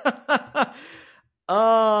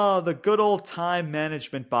 Oh, the good old time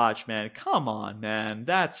management botch, man. Come on, man.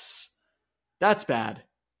 That's bad.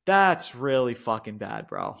 That's really fucking bad,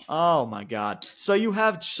 bro. Oh my God. So you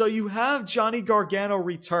have Johnny Gargano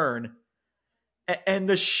return, and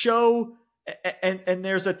the show, and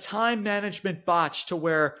there's a time management botch to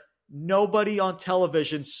where nobody on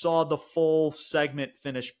television saw the full segment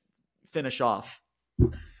finish off.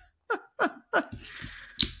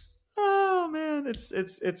 Oh man,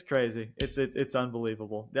 it's crazy. It's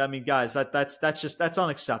unbelievable. I mean, guys, that's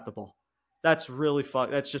unacceptable. That's really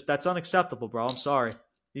that's unacceptable, bro. I'm sorry.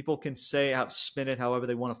 People can spin it however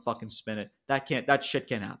they want to fucking spin it. That shit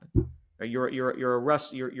can't happen. You're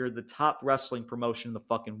the top wrestling promotion in the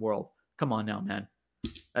fucking world. Come on now, man.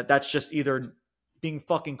 That's just either being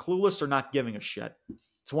fucking clueless or not giving a shit.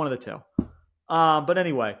 It's one of the two. But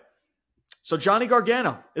anyway, so Johnny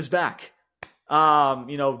Gargano is back.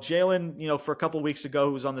 Jalen, for a couple of weeks ago,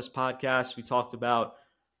 who was on this podcast, we talked about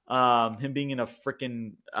him being in a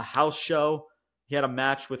house show. He had a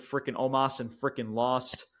match with frickin' Omos and frickin'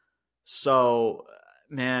 lost. So,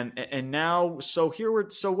 man, and now, so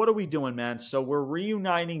what are we doing, man? So we're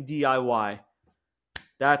reuniting DIY.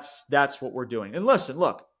 That's what we're doing. And listen,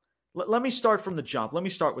 look, let me start from the jump. Let me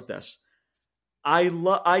start with this.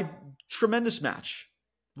 Tremendous match.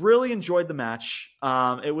 Really enjoyed the match.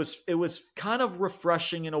 It was kind of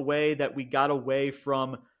refreshing in a way that we got away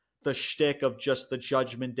from the shtick of just the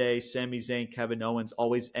Judgment Day, Sami Zayn, Kevin Owens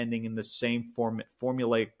always ending in the same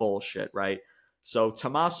formulaic bullshit, right? So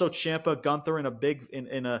Tommaso Ciampa, Gunther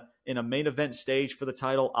in a main event stage for the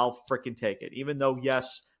title, I'll freaking take it. Even though,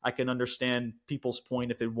 yes, I can understand people's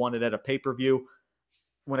point if they want it at a pay-per-view.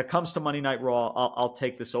 When it comes to Monday Night Raw, I'll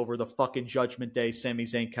take this over the fucking Judgment Day, Sami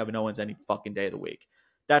Zayn, Kevin Owens any fucking day of the week.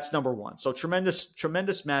 That's number one. So tremendous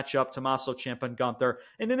matchup, Tommaso Ciampa and Gunther.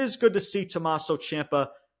 And it is good to see Tommaso Ciampa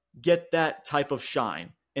get that type of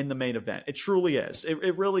shine in the main event. It truly is.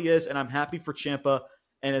 It really is. And I'm happy for Ciampa.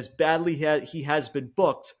 And as badly he has been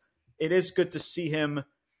booked, it is good to see him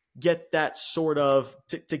get that sort of,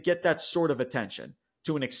 to get that sort of attention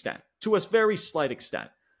to an extent, to a very slight extent.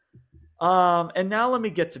 And now let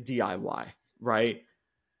me get to DIY, right?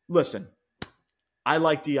 Listen, I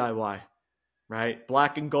like DIY. Right?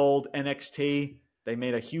 Black and gold, NXT. They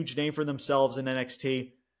made a huge name for themselves in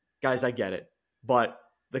NXT. Guys, I get it. But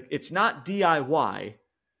it's not DIY.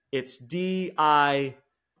 It's DIY.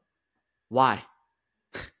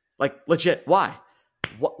 Like, legit, why?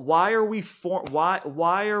 Why are we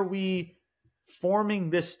forming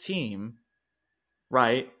this team,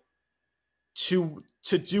 right? To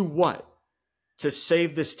do what? To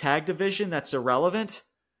save this tag division that's irrelevant?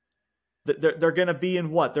 They're going to be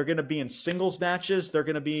in what? They're going to be in singles matches. They're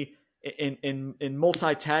going to be in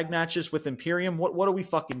multi-tag matches with Imperium. What are we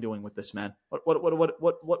fucking doing with this, man? What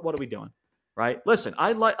are we doing? Right? Listen,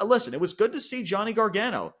 listen. It was good to see Johnny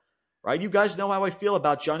Gargano. Right? You guys know how I feel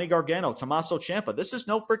about Johnny Gargano, Tommaso Ciampa. This is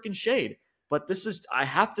no freaking shade, but I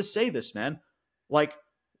have to say this, man. Like,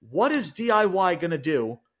 what is DIY going to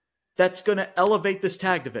do that's going to elevate this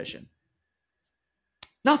tag division?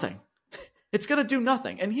 Nothing. It's going to do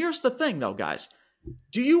nothing. And here's the thing, though, guys.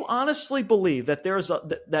 Do you honestly believe that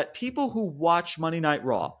that people who watch Monday Night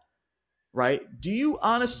Raw, right? Do you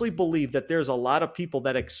honestly believe that there's a lot of people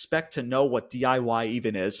that expect to know what DIY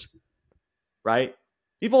even is, right?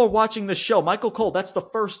 People are watching this show. Michael Cole, that's the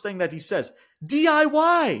first thing that he says,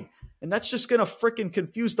 DIY. And that's just going to freaking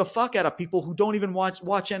confuse the fuck out of people who don't even watch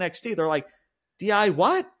NXT. They're like, DI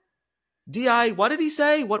what? DI, what did he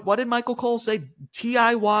say? What did Michael Cole say?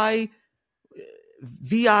 TIY?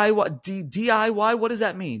 VI what DIY? What does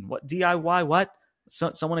that mean? What DIY? What?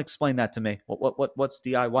 Someone explain that to me. What's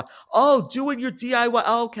DIY? Oh, doing your DIY.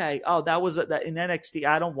 Oh, okay. Oh, that was that in NXT.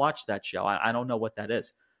 I don't watch that show. I don't know what that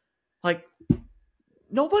is. Like,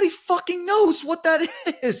 Nobody fucking knows what that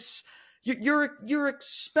is. You're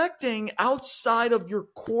expecting, outside of your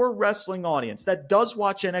core wrestling audience that does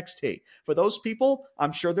watch NXT. For those people,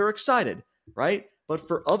 I'm sure they're excited, right? But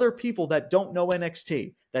for other people that don't know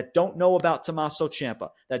NXT, that don't know about Tommaso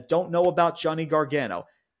Ciampa, that don't know about Johnny Gargano,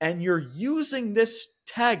 and you're using this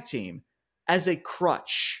tag team as a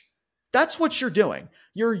crutch. That's what you're doing.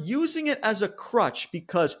 You're using it as a crutch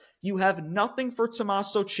because you have nothing for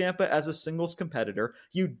Tommaso Ciampa as a singles competitor.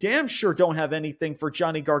 You damn sure don't have anything for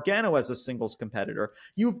Johnny Gargano as a singles competitor.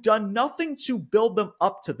 You've done nothing to build them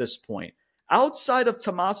up to this point. Outside of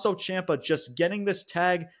Tommaso Ciampa just getting this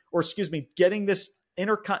getting this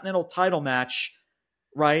Intercontinental title match,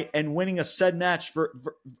 right, and winning a said match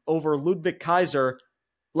over Ludwig Kaiser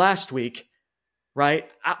last week, right?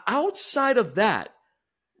 Outside of that,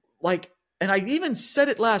 like, and I even said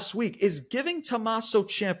it last week, is giving Tommaso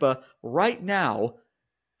Ciampa right now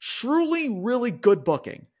truly, really good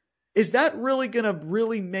booking. Is that really going to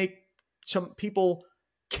really make some people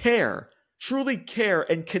truly care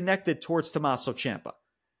and connected towards Tommaso Ciampa?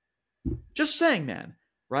 Just saying, man,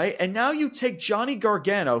 right? And now you take Johnny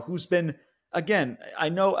Gargano, who's been, again,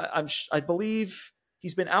 I believe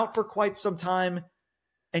he's been out for quite some time,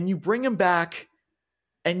 and you bring him back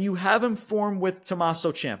and you have him form with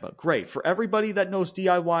Tommaso Ciampa. Great. For everybody that knows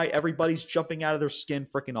DIY, everybody's jumping out of their skin.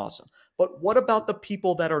 Freaking awesome. But what about the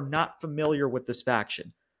people that are not familiar with this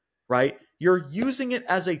faction, right? You're using it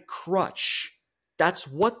as a crutch. That's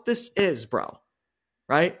what this is, bro.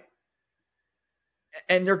 Right?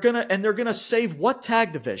 And they're gonna save what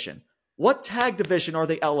tag division? What tag division are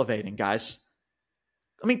they elevating, guys?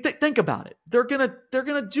 I mean, think about it. They're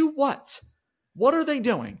gonna do what? What are they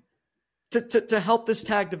doing to help this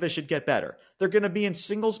tag division get better? They're gonna be in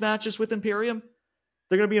singles matches with Imperium.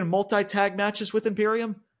 They're gonna be in multi-tag matches with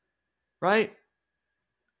Imperium, right?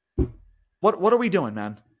 What are we doing,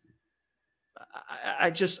 man? I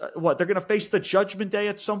just what they're gonna face the Judgment Day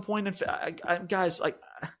at some point, and guys, like,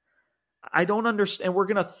 I don't understand. We're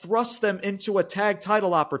gonna thrust them into a tag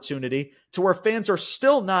title opportunity to where fans are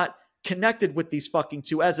still not connected with these fucking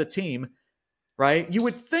two as a team, right? You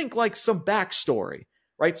would think like some backstory,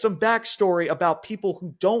 right? Some backstory about people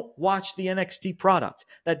who don't watch the NXT product,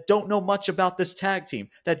 that don't know much about this tag team,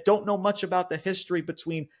 that don't know much about the history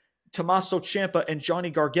between Tommaso Ciampa and Johnny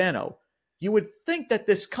Gargano. You would think that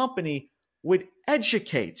this company would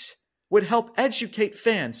help educate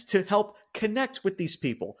fans to help connect with these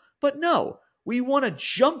people. But no, we want to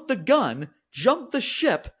jump the gun, jump the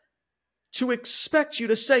ship, to expect you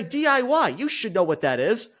to say, DIY, you should know what that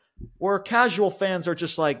is. Or casual fans are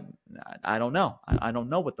just like, I don't know. I don't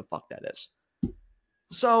know what the fuck that is.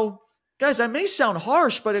 So, guys, that may sound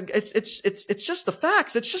harsh, but it's just the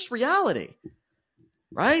facts. It's just reality.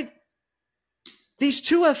 Right? These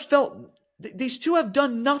two have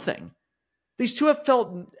done nothing. These two have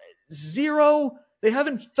felt zero. They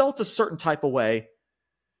haven't felt a certain type of way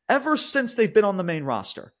ever since they've been on the main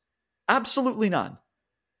roster. Absolutely none.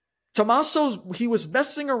 Tommaso, he was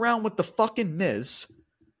messing around with the fucking Miz,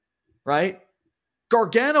 right?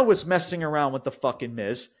 Gargano was messing around with the fucking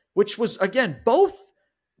Miz, which was, again, both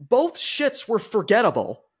shits were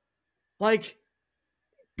forgettable. Like,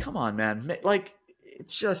 come on, man. Like,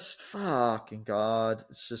 it's just, fucking God.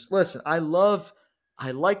 It's just, listen, I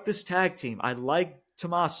like this tag team. I like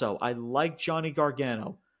Tommaso. I like Johnny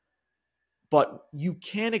Gargano. But you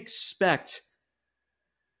can't expect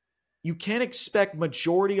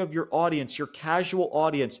majority of your audience, your casual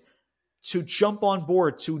audience, to jump on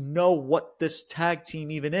board to know what this tag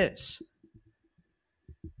team even is.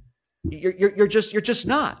 You're just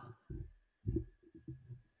not.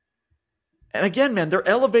 And again, man, they're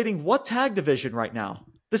elevating what tag division right now?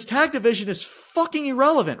 This tag division is fucking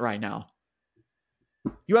irrelevant right now.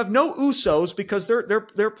 You have no Usos because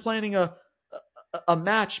they're planning a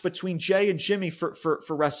match between Jay and Jimmy for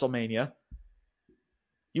WrestleMania.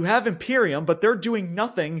 You have Imperium, but they're doing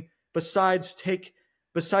nothing besides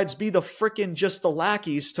be the frickin' just the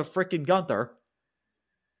lackeys to frickin' Gunther.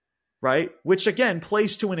 Right? Which again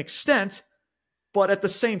plays to an extent, but at the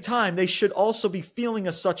same time, they should also be feeling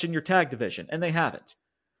as such in your tag division, and they haven't.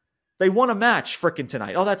 They won a match frickin'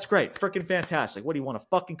 tonight. Oh, that's great. Frickin' fantastic. What do you want, a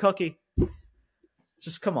fucking cookie?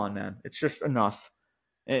 Just come on, man. It's just enough.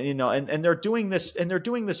 And and they're doing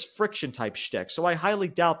this friction type shtick. So I highly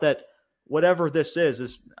doubt that whatever this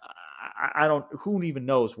is I don't, who even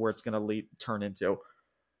knows where it's going to turn into.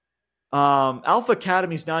 Alpha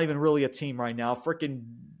Academy's not even really a team right now. Freaking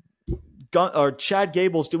Chad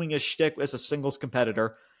Gable's doing his shtick as a singles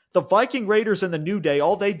competitor. The Viking Raiders and the New Day,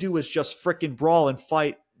 all they do is just freaking brawl and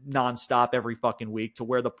fight nonstop every fucking week, to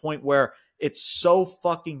where the point where it's so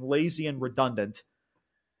fucking lazy and redundant.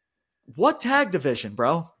 What tag division,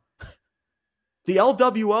 bro? The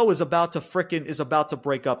LWO is about to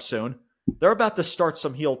break up soon. They're about to start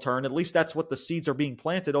some heel turn. At least that's what the seeds are being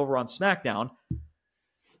planted over on SmackDown.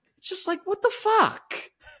 It's just like, what the fuck?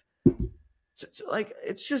 It's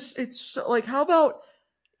like, how about,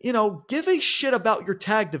 give a shit about your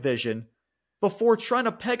tag division before trying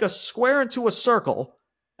to peg a square into a circle,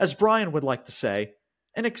 as Brian would like to say,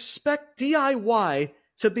 and expect DIY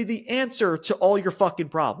to be the answer to all your fucking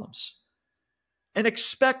problems. And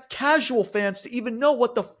expect casual fans to even know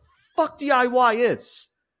what the fuck DIY is.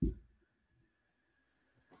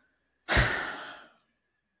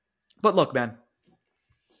 But look, man,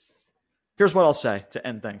 here's what I'll say to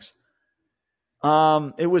end things.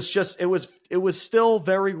 It was still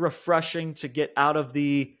very refreshing to get out of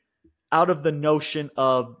the notion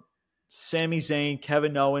of Sami Zayn,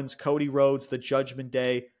 Kevin Owens, Cody Rhodes, the Judgment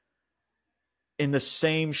Day in the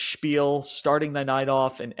same spiel, starting the night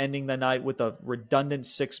off and ending the night with a redundant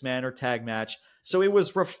 6-man or tag match. So it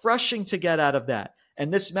was refreshing to get out of that.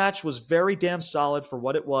 And this match was very damn solid for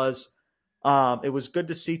what it was. It was good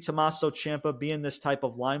to see Tommaso Ciampa be in this type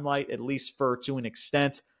of limelight, at least to an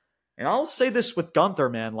extent. And I'll say this with Gunther,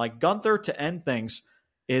 man. Like, Gunther to end things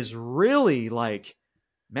is really like,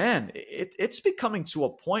 man, it's becoming to a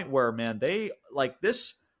point where, man, they like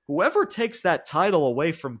this. Whoever takes that title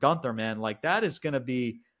away from Gunther, man, like that's going to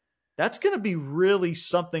be really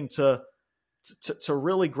something to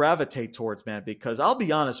really gravitate towards, man, because I'll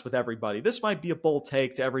be honest with everybody. This might be a bold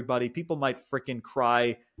take to everybody. People might freaking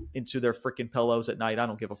cry into their freaking pillows at night. I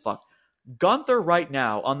don't give a fuck. Gunther right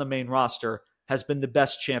now on the main roster has been the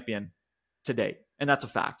best champion to date. And that's a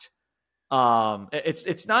fact.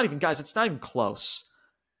 It's not even, guys, it's not even close.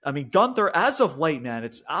 I mean, Gunther, as of late, man,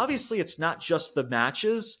 it's not just the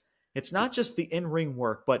matches. It's not just the in-ring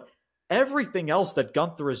work, but everything else that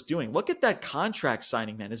Gunther is doing. Look at that contract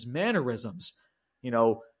signing, man, his mannerisms,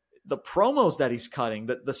 the promos that he's cutting,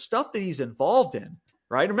 the stuff that he's involved in,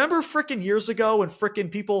 right? Remember freaking years ago when a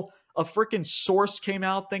freaking source came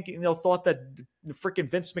out thought that freaking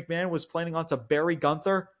Vince McMahon was planning on to bury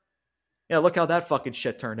Gunther? Yeah, look how that fucking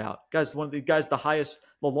shit turned out. Guys, the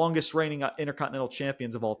longest reigning Intercontinental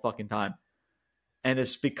champions of all fucking time. And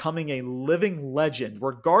is becoming a living legend.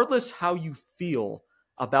 Regardless how you feel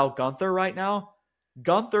about Gunther right now,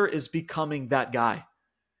 Gunther is becoming that guy.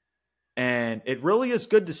 And it really is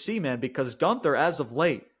good to see, man, because Gunther, as of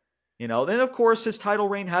late, then of course his title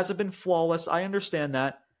reign hasn't been flawless. I understand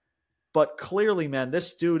that. But clearly, man,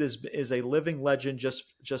 this dude is a living legend.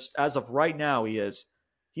 Just as of right now, he is.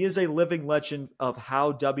 He is a living legend of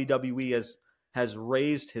how WWE has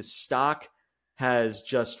raised his stock, has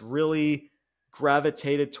just really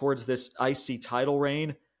gravitated towards this IC title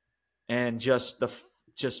reign, and just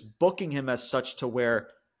booking him as such to where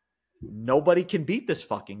nobody can beat this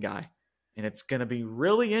fucking guy. And it's going to be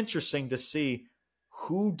really interesting to see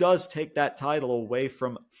who does take that title away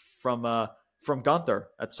from Gunther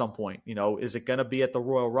at some point. Is it going to be at the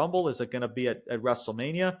Royal Rumble? Is it going to be at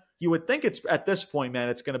WrestleMania? You would think it's at this point, man,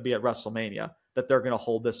 it's going to be at WrestleMania that they're going to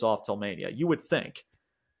hold this off till Mania. You would think.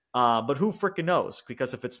 But who freaking knows?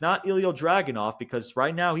 Because if it's not Ilya Dragunov, because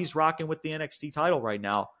right now he's rocking with the NXT title right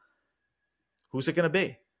now, who's it going to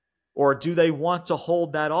be? Or do they want to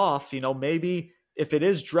hold that off? Maybe if it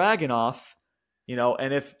is Dragunov,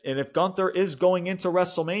 and if Gunther is going into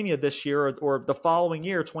WrestleMania this year or the following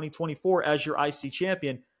year, 2024, as your IC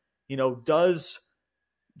champion, does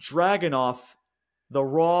Dragunov, the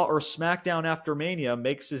Raw or SmackDown after Mania,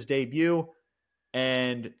 makes his debut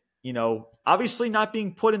and, obviously not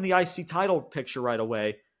being put in the IC title picture right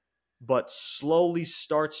away, but slowly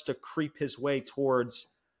starts to creep his way towards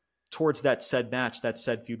that said match, that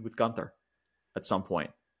said feud with Gunther at some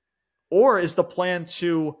point? Or is the plan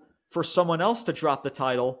for someone else to drop the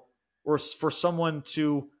title or for someone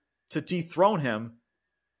to dethrone him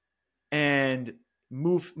and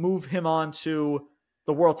move him on to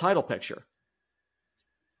the world title picture?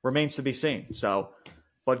 Remains to be seen.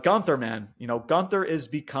 But Gunther, man, Gunther is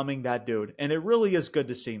becoming that dude. And it really is good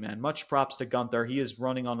to see, man. Much props to Gunther. He is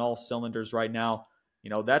running on all cylinders right now.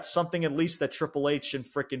 That's something at least that Triple H and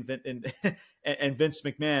frickin' and Vince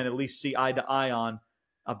McMahon at least see eye to eye on,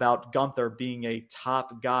 about Gunther being a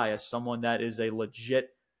top guy, as someone that is a legit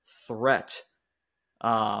threat.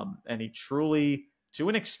 And he truly, to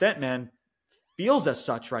an extent, man, feels as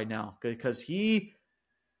such right now, because he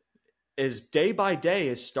is day by day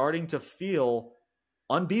is starting to feel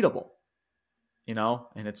unbeatable,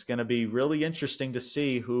 and it's going to be really interesting to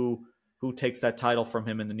see who takes that title from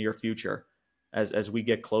him in the near future as we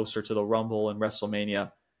get closer to the Rumble and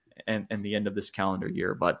WrestleMania and the end of this calendar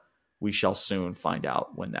year. But we shall soon find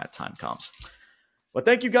out when that time comes. Well,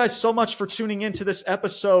 thank you guys so much for tuning into this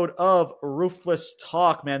episode of Ruthless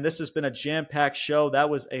Talk, man. This has been a jam-packed show. That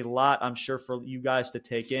was a lot, I'm sure, for you guys to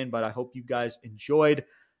take in, but I hope you guys enjoyed.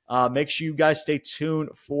 Make sure you guys stay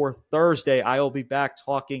tuned for Thursday. I will be back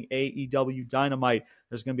talking AEW Dynamite.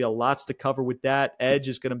 There's going to be a lots to cover with that. Edge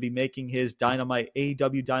is going to be making his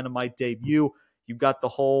AEW Dynamite debut. You've got the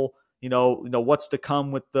whole, what's to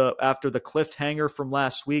come with after the cliffhanger from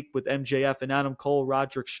last week with MJF and Adam Cole,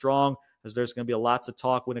 Roderick Strong, as there's going to be a lot to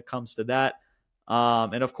talk when it comes to that.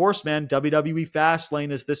 And of course, man, WWE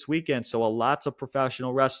Fastlane is this weekend, so a lots of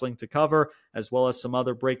professional wrestling to cover, as well as some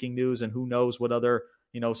other breaking news and who knows what other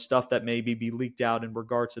stuff that maybe be leaked out in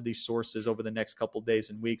regard to these sources over the next couple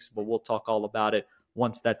days and weeks, but we'll talk all about it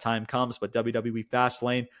once that time comes. But WWE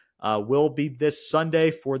Fastlane will be this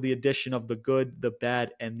Sunday for the edition of the good, the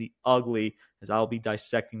bad, and the ugly, as I'll be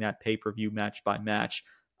dissecting that pay-per-view match by match,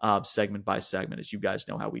 segment by segment. As you guys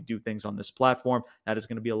know how we do things on this platform, that is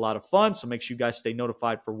going to be a lot of fun. So make sure you guys stay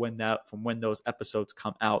notified from when those episodes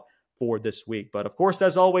come out for this week. But of course,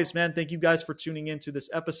 as always, man, thank you guys for tuning into this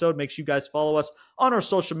episode. Make sure you guys follow us on our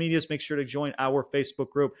social medias. Make sure to join our Facebook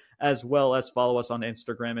group, as well as follow us on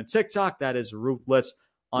Instagram and TikTok. That is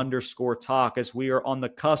Ruthless_Talk. As we are on the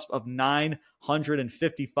cusp of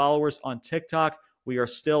 950 followers on TikTok, we are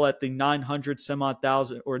still at the 900 some odd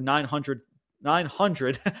thousand, or 900. I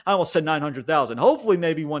almost said 900,000. Hopefully,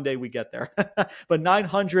 maybe one day we get there. But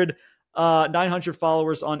 900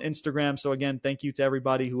 followers on Instagram. So again, thank you to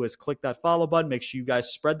everybody who has clicked that follow button. Make sure you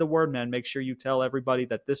guys spread the word, man. Make sure you tell everybody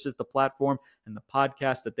that this is the platform and the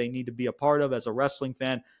podcast that they need to be a part of as a wrestling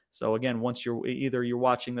fan. So again, once you're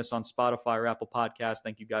watching this on Spotify or Apple Podcasts,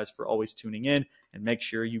 thank you guys for always tuning in, and make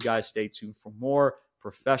sure you guys stay tuned for more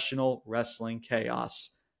professional wrestling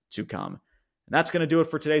chaos to come. And that's going to do it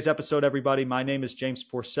for today's episode, everybody. My name is James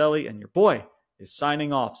Porcelli, and your boy is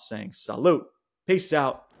signing off saying salute, peace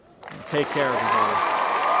out, and take care, everybody.